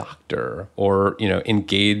to a doctor or,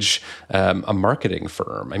 engage a marketing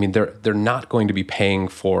firm. I mean, they're not going to be paying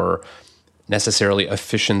for necessarily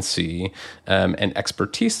efficiency and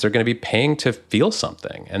expertise. They're going to be paying to feel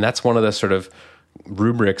something. And that's one of the sort of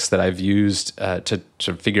rubrics that I've used to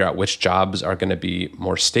sort of figure out which jobs are going to be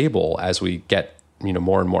more stable as we get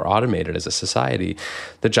more and more automated as a society.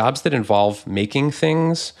 The jobs that involve making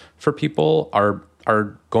things for people are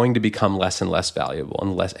going to become less and less valuable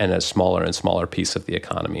and a smaller and smaller piece of the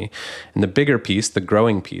economy. And the bigger piece, the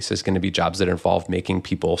growing piece, is going to be jobs that involve making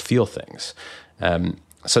people feel things.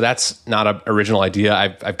 So that's not an original idea.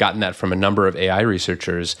 I've gotten that from a number of AI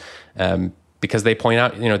researchers because they point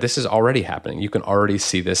out, this is already happening. You can already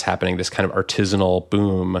see this happening, this kind of artisanal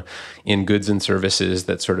boom in goods and services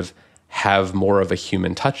that sort of have more of a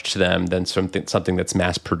human touch to them than something that's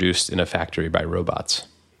mass produced in a factory by robots.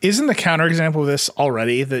 Isn't the counterexample of this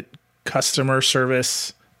already that customer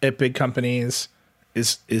service at big companies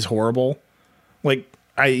is horrible? Like,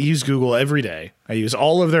 I use Google every day. I use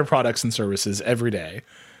all of their products and services every day.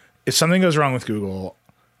 If something goes wrong with Google,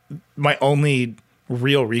 my only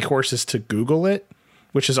real recourse is to Google it,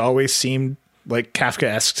 which has always seemed like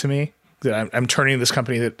Kafkaesque to me. That I'm turning to this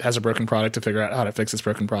company that has a broken product to figure out how to fix this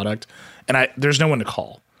broken product, and there's no one to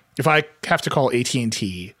call. If I have to call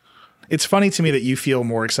AT&T, it's funny to me that you feel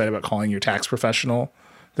more excited about calling your tax professional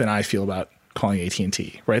than I feel about calling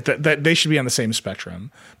AT&T, right? That they should be on the same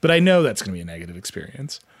spectrum, but I know that's going to be a negative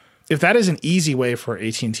experience. If that is an easy way for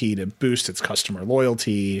AT&T to boost its customer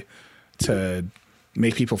loyalty, to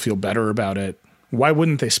make people feel better about it, why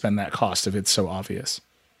wouldn't they spend that cost if it's so obvious?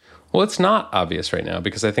 Well, it's not obvious right now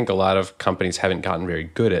because I think a lot of companies haven't gotten very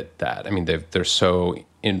good at that. I mean, they're so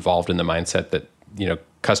involved in the mindset that,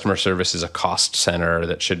 customer service is a cost center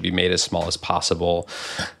that should be made as small as possible.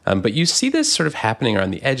 But you see this sort of happening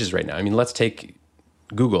around the edges right now. I mean, let's take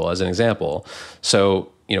Google as an example.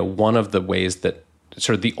 So, one of the ways that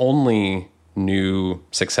sort of the only new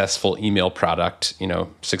successful email product,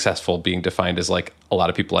 successful being defined as like a lot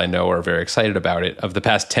of people I know are very excited about it, of the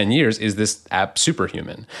past 10 years is this app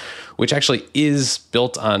Superhuman, which actually is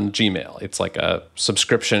built on Gmail. It's like a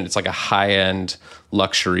subscription. It's like a high-end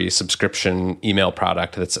luxury subscription email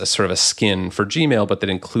product that's a sort of a skin for Gmail, but that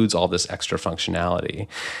includes all this extra functionality.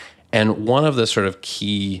 And one of the sort of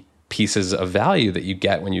key pieces of value that you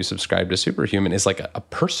get when you subscribe to Superhuman is like a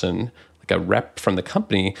person, like a rep from the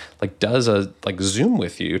company, like does a Zoom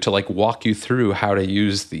with you to like walk you through how to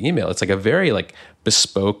use the email. It's like a very like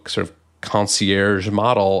bespoke sort of concierge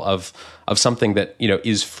model of something that,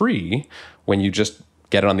 is free when you just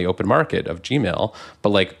get it on the open market of Gmail, but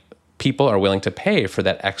like people are willing to pay for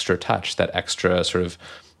that extra touch, that extra sort of,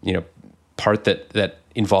 part that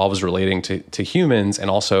involves relating to humans and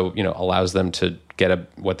also, allows them to get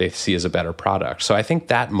what they see as a better product. So I think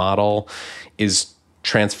that model is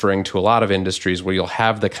transferring to a lot of industries where you'll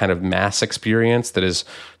have the kind of mass experience that is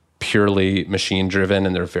purely machine driven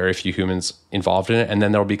and there are very few humans involved in it. And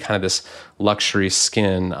then there'll be kind of this luxury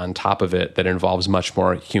skin on top of it that involves much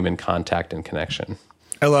more human contact and connection.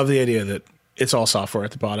 I love the idea that it's all software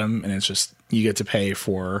at the bottom and it's just you get to pay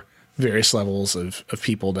for various levels of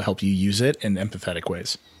people to help you use it in empathetic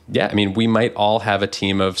ways. Yeah, I mean, we might all have a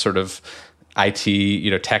team of sort of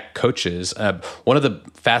IT, tech coaches. One of the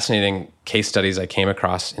fascinating case studies I came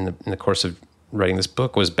across in the course of writing this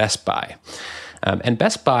book was Best Buy, and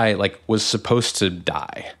Best Buy was supposed to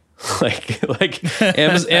die.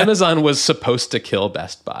 Amazon was supposed to kill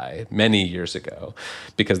Best Buy many years ago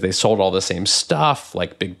because they sold all the same stuff,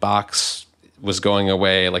 like big box was going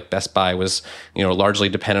away. Like Best Buy was, largely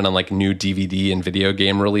dependent on like new DVD and video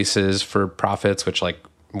game releases for profits, which like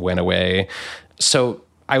went away. So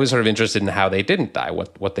I was sort of interested in how they didn't die,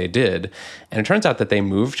 what they did. And it turns out that they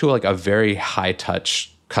moved to like a very high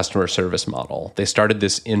touch customer service model. They started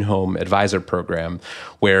this in-home advisor program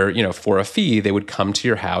where, for a fee, they would come to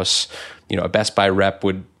your house. A Best Buy rep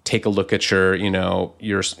would take a look at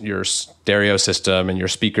your stereo system and your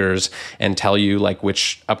speakers and tell you like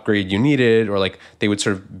which upgrade you needed, or like they would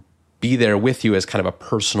sort of be there with you as kind of a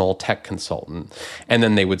personal tech consultant. And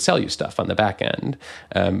then they would sell you stuff on the back end.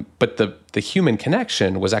 But the human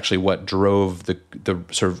connection was actually what drove the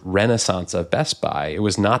sort of renaissance of Best Buy. It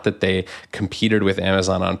was not that they competed with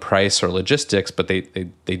Amazon on price or logistics, but they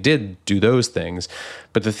did do those things.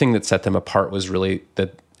 But the thing that set them apart was really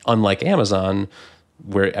that, unlike Amazon,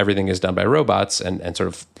 where everything is done by robots and sort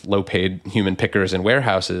of low-paid human pickers in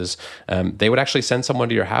warehouses, they would actually send someone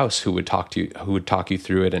to your house who would talk you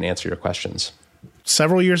through it and answer your questions.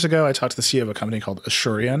 Several years ago, I talked to the CEO of a company called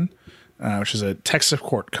Assurion, which is a tech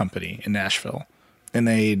support company in Nashville, and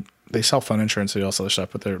they sell phone insurance. They also sell stuff,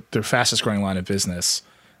 but their fastest growing line of business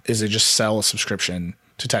is they just sell a subscription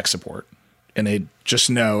to tech support, and they just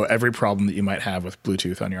know every problem that you might have with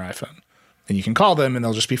Bluetooth on your iPhone, and you can call them, and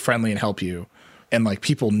they'll just be friendly and help you. And like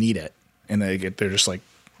people need it, and they're just like,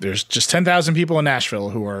 there's just 10,000 people in Nashville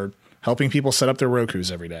who are helping people set up their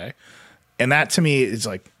Rokus every day. And that to me is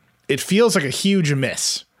like, it feels like a huge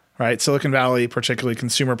miss, right? Silicon Valley, particularly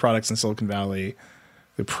consumer products in Silicon Valley,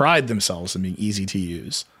 they pride themselves in being easy to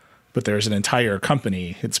use. But there's an entire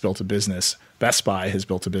company that's built a business. Best Buy has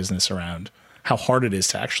built a business around how hard it is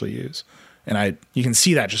to actually use. And you can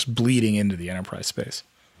see that just bleeding into the enterprise space.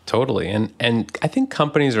 Totally. And I think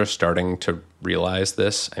companies are starting to realize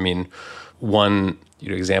this. I mean, one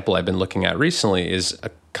example I've been looking at recently is a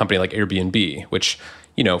company like Airbnb, which,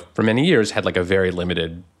 for many years had like a very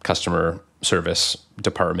limited customer service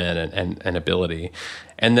department and ability.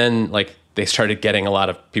 And then like they started getting a lot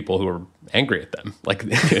of people who were angry at them. Like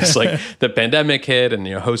it's like the pandemic hit and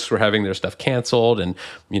hosts were having their stuff canceled, and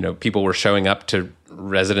people were showing up to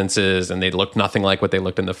residences and they looked nothing like what they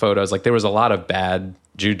looked in the photos. Like there was a lot of bad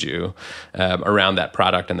juju around that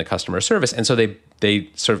product and the customer service. And so they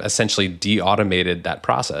sort of essentially de-automated that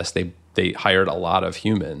process. They hired a lot of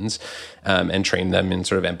humans and trained them in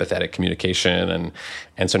sort of empathetic communication.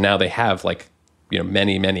 And so now they have like,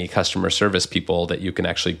 many customer service people that you can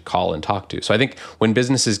actually call and talk to. So I think when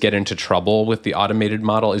businesses get into trouble with the automated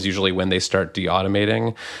model is usually when they start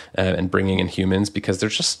de-automating and bringing in humans, because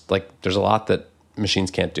there's a lot that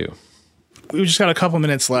machines can't do. We've just got a couple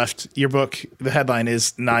minutes left. Your book, the headline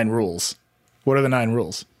is 9 Rules. What are the 9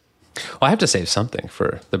 rules? Well, I have to save something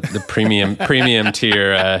for the premium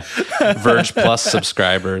tier Verge Plus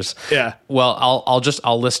subscribers. Yeah. Well,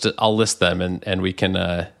 I'll list them, and we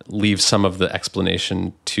can leave some of the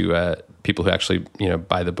explanation to people who actually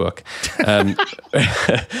buy the book.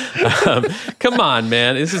 Come on,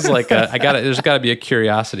 man! This is like there's got to be a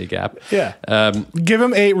curiosity gap. Yeah. Give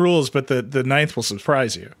them 8 rules, but the 9th will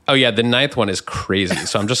surprise you. Oh yeah, the 9th one is crazy.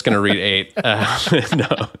 So I'm just going to read 8.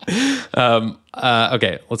 No.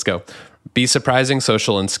 Okay, let's go. Be surprising,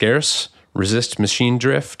 social, and scarce. Resist machine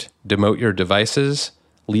drift. Demote your devices.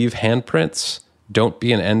 Leave handprints. Don't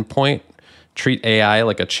be an endpoint. Treat AI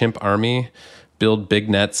like a chimp army. Build big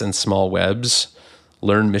nets and small webs.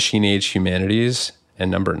 Learn machine age humanities. And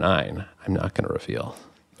number 9, I'm not going to reveal.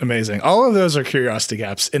 Amazing. All of those are curiosity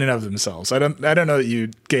gaps in and of themselves. I don't know that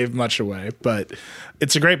you gave much away, but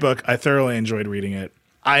it's a great book. I thoroughly enjoyed reading it.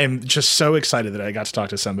 I am just so excited that I got to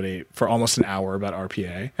talk to somebody for almost an hour about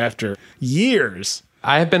RPA after years.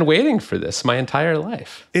 I have been waiting for this my entire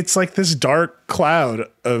life. It's like this dark cloud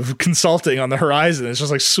of consulting on the horizon. It's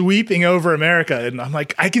just like sweeping over America. And I'm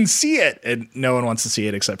like, I can see it. And no one wants to see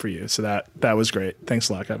it except for you. So that was great. Thanks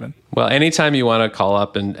a lot, Kevin. Well, anytime you want to call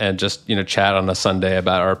up and just, chat on a Sunday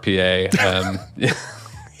about RPA,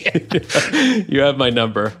 you have my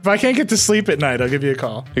number. If I can't get to sleep at night, I'll give you a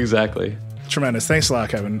call. Exactly. Tremendous. Thanks a lot,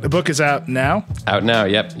 Kevin. The book is out now? Out now,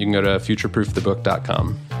 yep. You can go to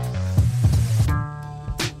futureproofthebook.com.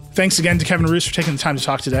 Thanks again to Kevin Roose for taking the time to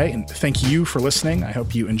talk today, and thank you for listening. I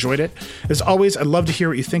hope you enjoyed it. As always, I'd love to hear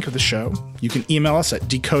what you think of the show. You can email us at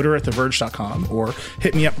decoder@theverge.com or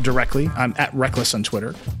hit me up directly. I'm @Reckless on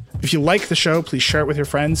Twitter. If you like the show, please share it with your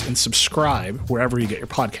friends and subscribe wherever you get your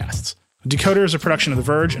podcasts. Decoder is a production of The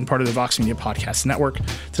Verge and part of the Vox Media Podcast Network.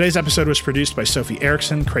 Today's episode was produced by Sophie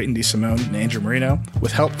Erickson, Creighton DeSimone, and Andrew Marino,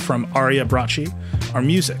 with help from Aria Bracci. Our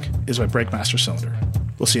music is by Breakmaster Cylinder.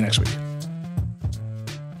 We'll see you next week.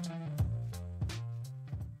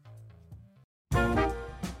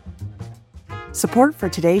 Support for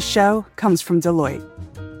today's show comes from Deloitte.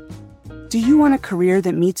 Do you want a career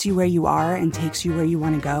that meets you where you are and takes you where you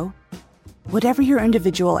want to go? Whatever your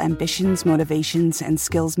individual ambitions, motivations, and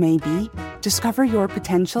skills may be, discover your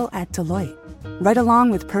potential at Deloitte. Right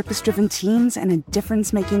along with purpose-driven teams and a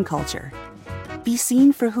difference-making culture. Be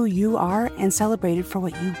seen for who you are and celebrated for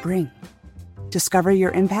what you bring. Discover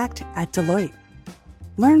your impact at Deloitte.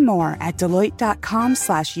 Learn more at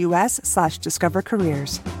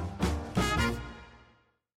deloitte.com/us/discovercareers.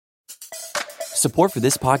 Support for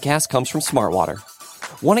this podcast comes from Smartwater.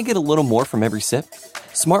 Want to get a little more from every sip?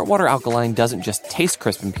 Smartwater Alkaline doesn't just taste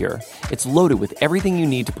crisp and pure. It's loaded with everything you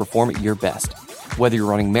need to perform at your best. Whether you're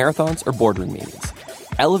running marathons or boardroom meetings,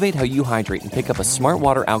 elevate how you hydrate and pick up a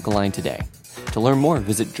Smartwater Alkaline today. To learn more,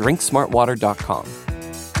 visit drinksmartwater.com.